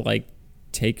need to like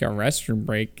take a restroom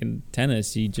break in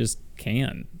tennis, you just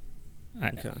can.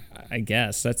 I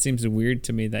guess that seems weird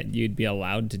to me that you'd be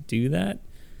allowed to do that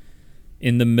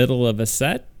in the middle of a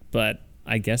set, but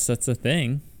I guess that's a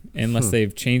thing, unless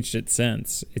they've changed it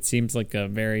since. It seems like a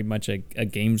very much a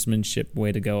gamesmanship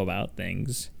way to go about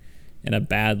things, and a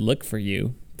bad look for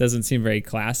you. Doesn't seem very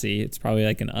classy. It's probably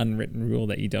like an unwritten rule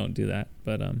that you don't do that.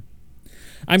 But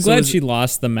I'm glad she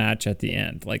lost the match at the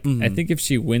end. Like I think if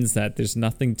she wins that, there's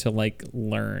nothing to like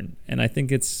learn, and I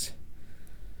think it's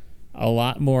a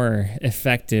lot more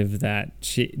effective that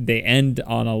they end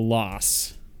on a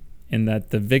loss, and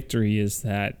that the victory is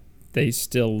that they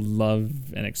still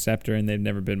love and accept her, and they've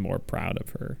never been more proud of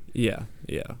her. Yeah.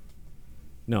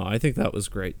 No, I think that was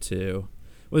great too.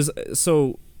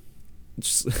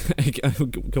 Just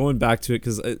going back to it,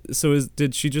 because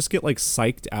did she just get like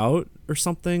psyched out or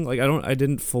something? Like I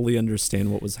didn't fully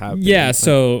understand what was happening. Yeah,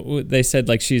 so they said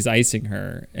like she's icing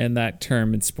her, and that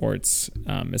term in sports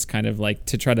is kind of like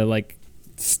to try to like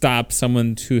stop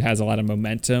someone who has a lot of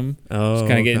momentum. Just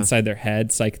kind of get inside their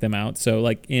head, psych them out. So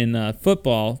like in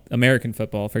football, American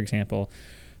football, for example,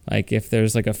 like if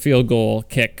there's like a field goal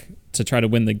kick to try to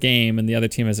win the game and the other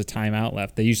team has a timeout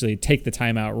left, they usually take the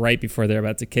timeout right before they're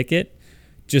about to kick it,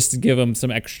 just to give them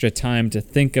some extra time to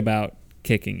think about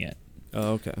kicking it.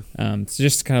 Oh, okay. So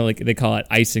just kind of like they call it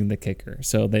icing the kicker.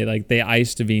 So they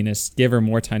iced Venus, give her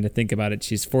more time to think about it.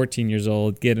 She's 14 years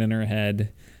old, get in her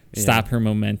head, stop her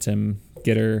momentum,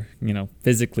 get her,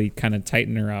 physically kind of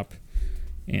tighten her up.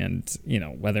 And,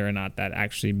 whether or not that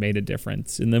actually made a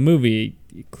difference. In the movie,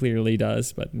 it clearly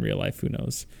does, but in real life, who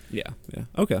knows? Yeah.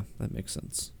 Okay, that makes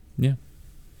sense. Yeah.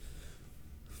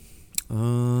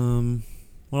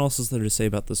 What else is there to say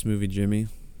about this movie, Jimmy?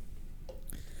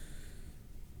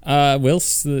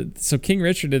 So King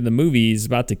Richard in the movie is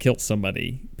about to kill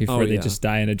somebody before they just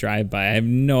die in a drive-by. I have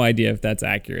no idea if that's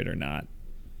accurate or not.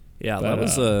 Yeah, but,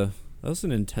 that was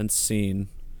an intense scene.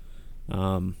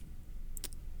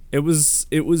 It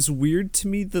was weird to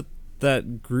me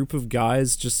that group of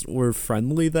guys just were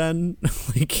friendly then,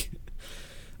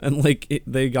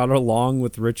 they got along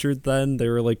with Richard then. They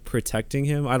were like protecting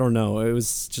him. I don't know. It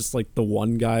was just like the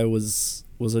one guy was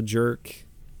a jerk.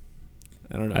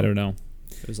 I don't know.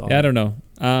 It was odd. Yeah, I don't know.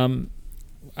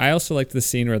 I also liked the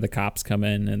scene where the cops come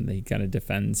in and he kind of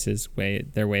defends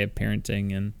their way of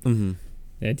parenting and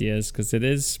the ideas, because it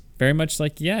is very much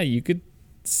like, you could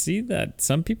see that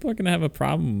some people are going to have a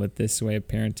problem with this way of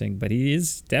parenting, but he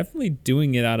is definitely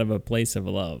doing it out of a place of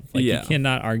love. You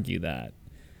cannot argue that.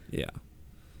 Yeah.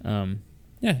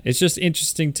 It's just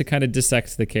interesting to kind of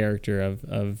dissect the character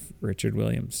of Richard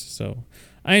Williams. So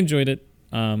I enjoyed it.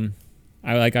 I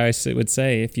would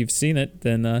say, if you've seen it,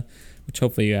 then which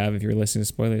hopefully you have if you're listening to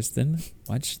spoilers, then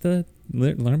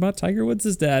learn about Tiger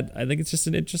Woods' dad. I think it's just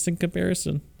an interesting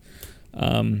comparison.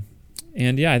 I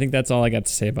think that's all I got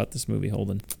to say about this movie,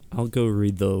 Holden. I'll go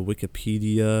read the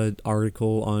Wikipedia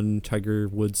article on Tiger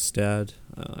Woods' dad.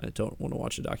 I don't want to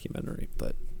watch a documentary,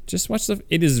 but just watch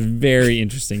it is very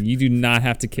interesting. You do not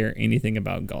have to care anything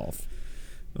about golf.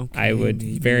 Okay, I would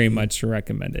very much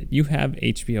recommend it. You have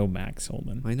HBO Max,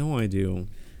 Holden. I know I do.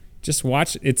 Just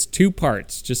watch. It's 2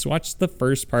 parts. Just watch the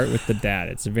first part with the dad.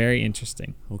 It's very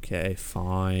interesting. Okay,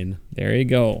 fine. There you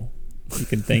go. You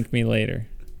can thank me later.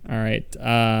 All right.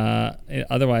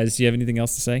 Otherwise, do you have anything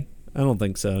else to say? I don't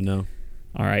think so, no.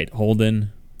 All right,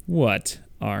 Holden, what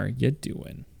are you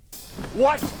doing?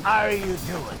 What are you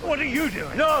doing? What are you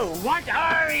doing? No, what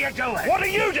are you doing? What are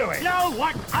you doing? No,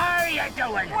 what are you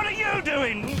doing? What are you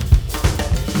doing?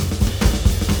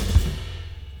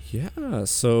 Yeah,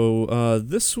 so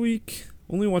this week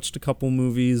only watched a couple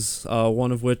movies,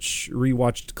 one of which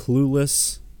rewatched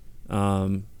Clueless,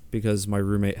 because my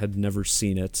roommate had never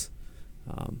seen it.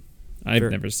 I've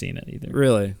never seen it either.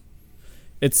 Really?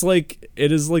 It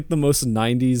is like the most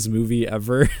 90s movie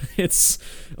ever. It's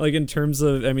like, in terms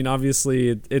of,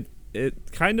 obviously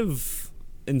it kind of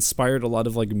inspired a lot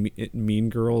of like Mean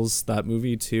Girls, that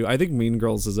movie too. I think Mean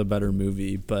Girls is a better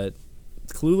movie, but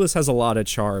Clueless has a lot of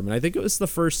charm, and I think it was the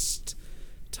first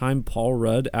time Paul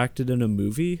Rudd acted in a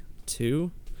movie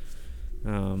too.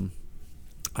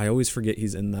 I always forget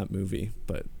he's in that movie,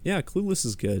 but yeah, Clueless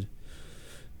is good.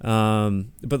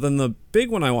 But then the big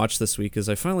one I watched this week is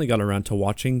I finally got around to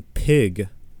watching Pig,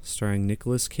 starring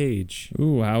Nicolas Cage.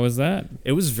 Ooh, how was that?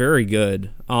 It was very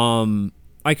good.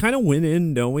 I kind of went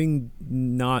in knowing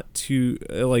not to,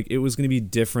 like, it was going to be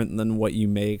different than what you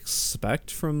may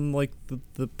expect from, like,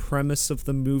 the premise of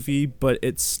the movie, but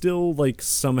it still, like,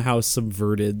 somehow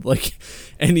subverted, like,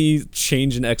 any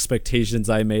change in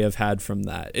expectations I may have had from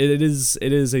that. It is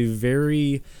a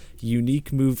very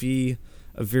unique movie,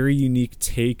 a very unique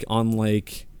take on,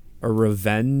 like, a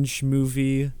revenge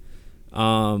movie.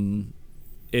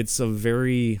 It's a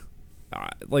very,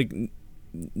 like,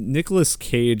 Nicolas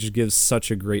Cage gives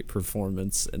such a great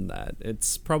performance in that.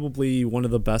 It's probably one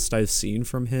of the best I've seen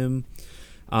from him.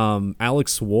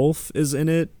 Alex Wolff is in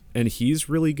it, and he's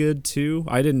really good too.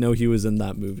 I didn't know he was in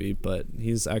that movie, but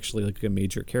he's actually like a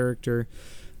major character.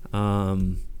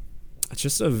 It's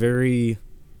just a very...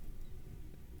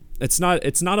 It's not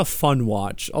a fun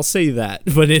watch, I'll say that,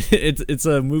 but it's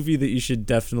a movie that you should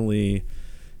definitely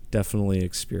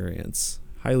experience.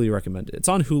 Highly recommend it. It's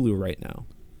on Hulu right now.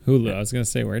 Hulu. I was going to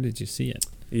say, where did you see it?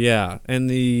 Yeah, and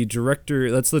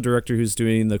that's the director who's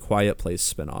doing the Quiet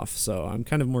Place spinoff, so I'm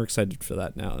kind of more excited for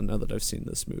that now that I've seen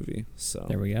this movie. So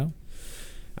there we go.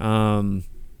 In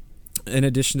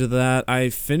addition to that, I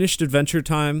finished Adventure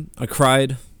Time. I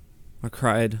cried.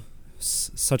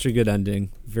 Such a good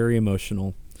ending. Very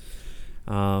emotional.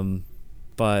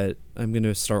 But I'm going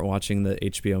to start watching the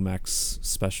HBO Max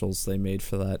specials they made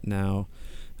for that now.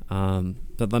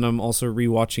 But then I'm also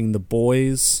rewatching The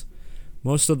Boys,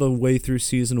 most of the way through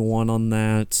season 1 on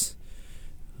that.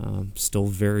 Still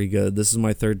very good. This is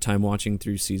my third time watching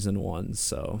through season 1,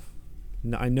 so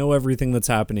I know everything that's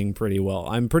happening pretty well.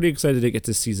 I'm pretty excited to get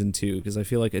to season 2 because I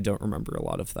feel like I don't remember a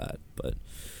lot of that. But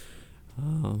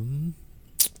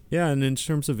yeah, and in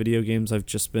terms of video games, I've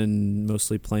just been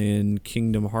mostly playing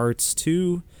Kingdom Hearts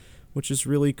 2, which is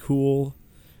really cool.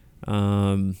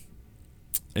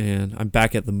 And I'm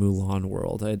back at the Mulan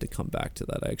world. I had to come back to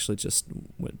that. I actually just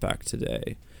went back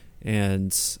today.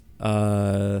 And,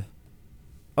 Mario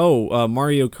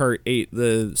Kart 8,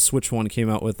 the Switch one, came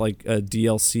out with, like, a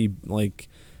DLC, like,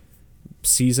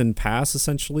 season pass,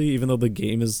 essentially, even though the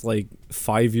game is, like,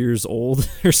 5 years old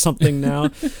or something now.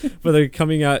 But they're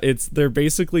coming out, they're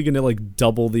basically going to, like,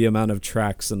 double the amount of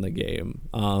tracks in the game.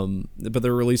 But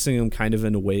they're releasing them kind of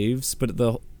in waves. But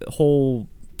the whole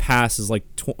pass is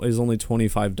is only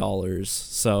 $25,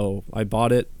 so I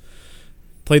bought it,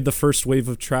 played the first wave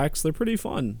of tracks. They're pretty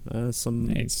fun. Some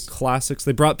nice classics.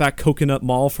 They brought back Coconut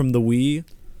Mall from the Wii.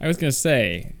 I was gonna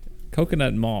say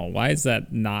Coconut Mall, why is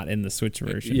that not in the Switch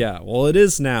version? Yeah, well, it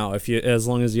is now as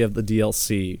long as you have the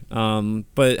DLC.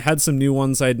 But it had some new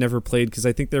ones I had never played because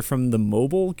I think they're from the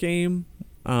mobile game,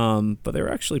 but they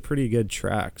were actually pretty good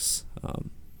tracks.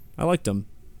 I liked them.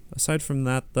 Aside from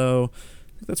that, though,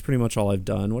 that's pretty much all I've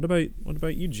done. What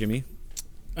about you, Jimmy?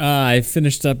 I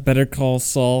finished up Better Call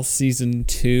Saul season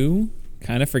 2.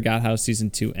 Kind of forgot how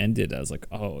season 2 ended. I was like,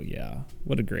 oh yeah,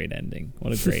 what a great ending.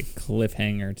 What a great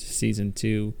cliffhanger to season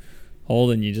 2.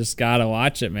 Holden, you just gotta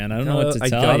watch it, man. I don't know what to tell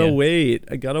you.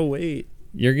 I gotta wait.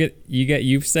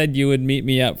 You've said you would meet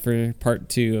me up for part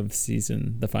 2 of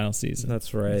the final season.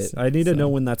 That's right. I need to know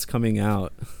when that's coming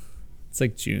out. It's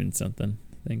like June something,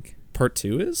 I think. Part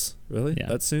 2 is? Really? Yeah.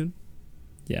 That soon?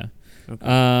 Yeah. Okay.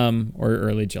 Or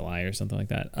early July or something like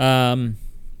that.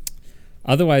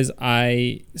 Otherwise,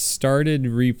 I started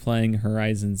replaying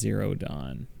Horizon Zero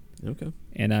Dawn. Okay.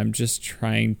 And I'm just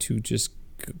trying to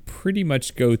pretty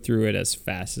much go through it as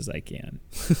fast as I can.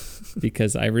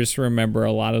 Because I just remember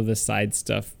a lot of the side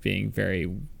stuff being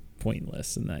very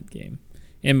pointless in that game,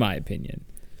 in my opinion.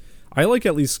 I like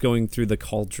at least going through the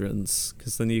cauldrons,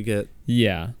 because then you get...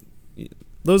 Yeah.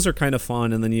 Those are kind of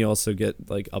fun, and then you also get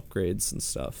like upgrades and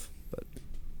stuff. But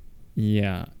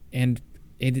yeah, and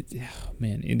it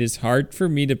is hard for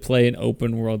me to play an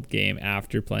open world game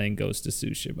after playing Ghost of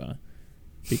Tsushima,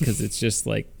 because it's just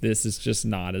like, this is just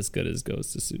not as good as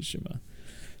Ghost of Tsushima.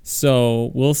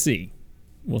 So we'll see.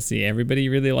 Everybody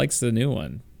really likes the new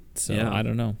one, so yeah. I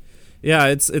don't know. Yeah,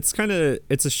 it's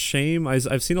a shame.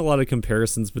 I've seen a lot of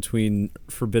comparisons between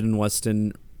Forbidden West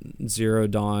and Zero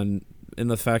Dawn, and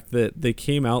the fact that they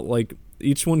came out, like,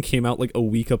 each one came out like a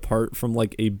week apart from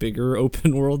like a bigger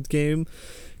open world game,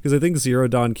 because I think Zero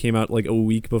Dawn came out like a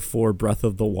week before Breath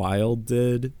of the Wild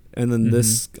did, and then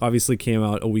this obviously came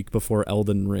out a week before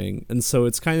Elden Ring, and so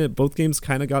it's kind of, both games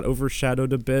kind of got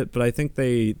overshadowed a bit, but I think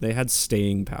they had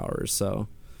staying power. So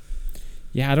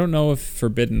Yeah, I don't know if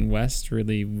Forbidden West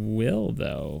really will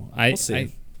though. We'll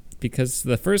see. Because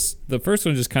the first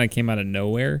one just kind of came out of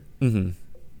nowhere. Mm-hmm.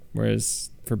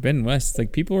 Whereas Forbidden West,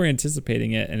 like people were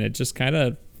anticipating it, and it just kind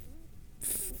of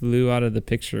flew out of the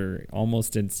picture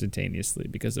almost instantaneously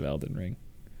because of Elden Ring.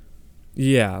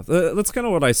 Yeah, that's kind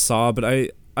of what I saw, but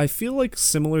I feel like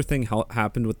similar thing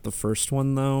happened with the first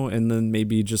one though, and then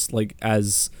maybe just like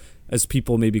as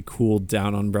people maybe cooled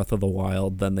down on Breath of the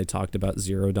Wild, then they talked about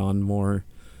Zero Dawn more.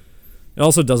 It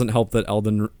also doesn't help that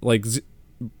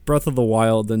Breath of the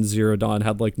Wild and Zero Dawn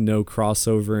had like no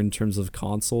crossover in terms of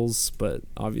consoles, but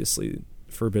obviously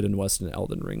Forbidden West and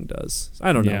Elden Ring does.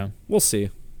 I don't know. Yeah. We'll see.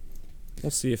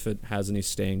 We'll see if it has any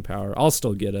staying power. I'll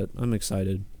still get it. I'm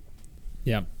excited.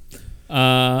 Yeah.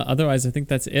 Otherwise, I think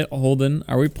that's it. Holden,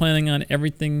 are we planning on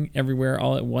everything everywhere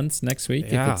all at once next week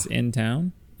if it's in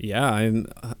town? Yeah, I'm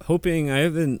hoping. I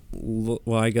haven't.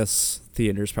 Well, I guess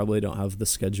theaters probably don't have the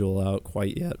schedule out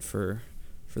quite yet for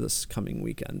this coming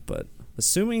weekend. But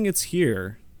assuming it's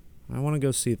here, I want to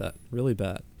go see that really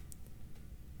bad.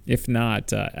 If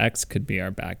not, X could be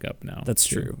our backup now. That's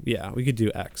true. Yeah, we could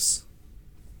do X.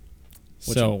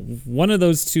 So one of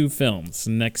those two films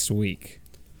next week.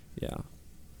 Yeah,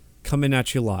 coming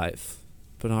at you live,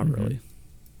 but not really.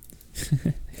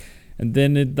 And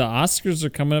then the Oscars are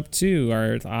coming up too.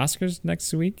 Are the Oscars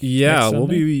next week? Yeah,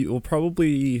 we'll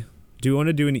probably. Do you want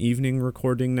to do an evening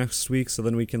recording next week so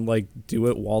then we can like do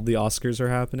it while the Oscars are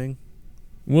happening?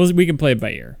 We can play it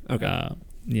by ear. Okay.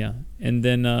 Yeah, and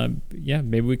then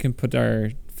maybe we can put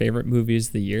our favorite movies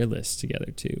of the year list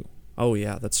together too. Oh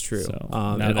yeah, that's true. So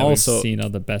now that also we've seen all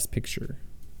the best picture.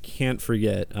 Can't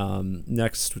forget.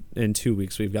 Next in 2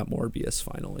 weeks we've got Morbius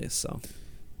finally. So.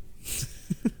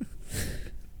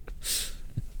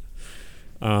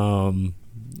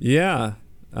 Yeah.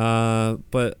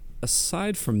 But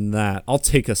aside from that, I'll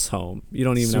take us home. You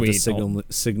don't even have to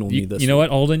signal me this. You know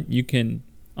what, Holden? You can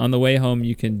on the way home.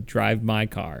 You can drive my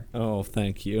car. Oh,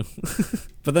 thank you.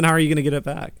 But then how are you going to get it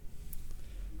back?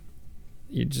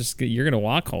 You're gonna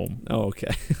walk home. Oh,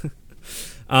 okay.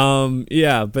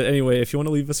 Yeah, but anyway, if you want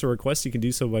to leave us a request, you can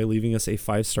do so by leaving us a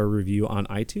 5-star review on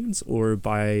iTunes or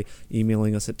by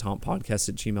emailing us at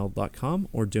tompodcast@gmail.com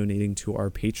or donating to our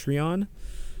Patreon.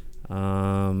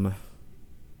 Yeah,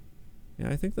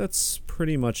 I think that's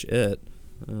pretty much it.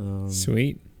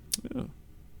 Sweet. Yeah.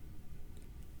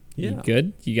 You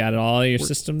good? You got it all in your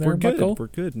system there, Buckle? We're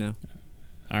good now.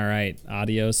 All right.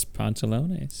 Adios,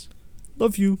 pantalones.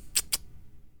 Love you.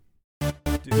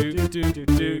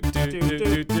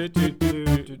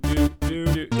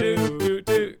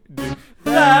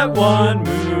 That One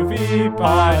Movie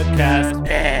Podcast.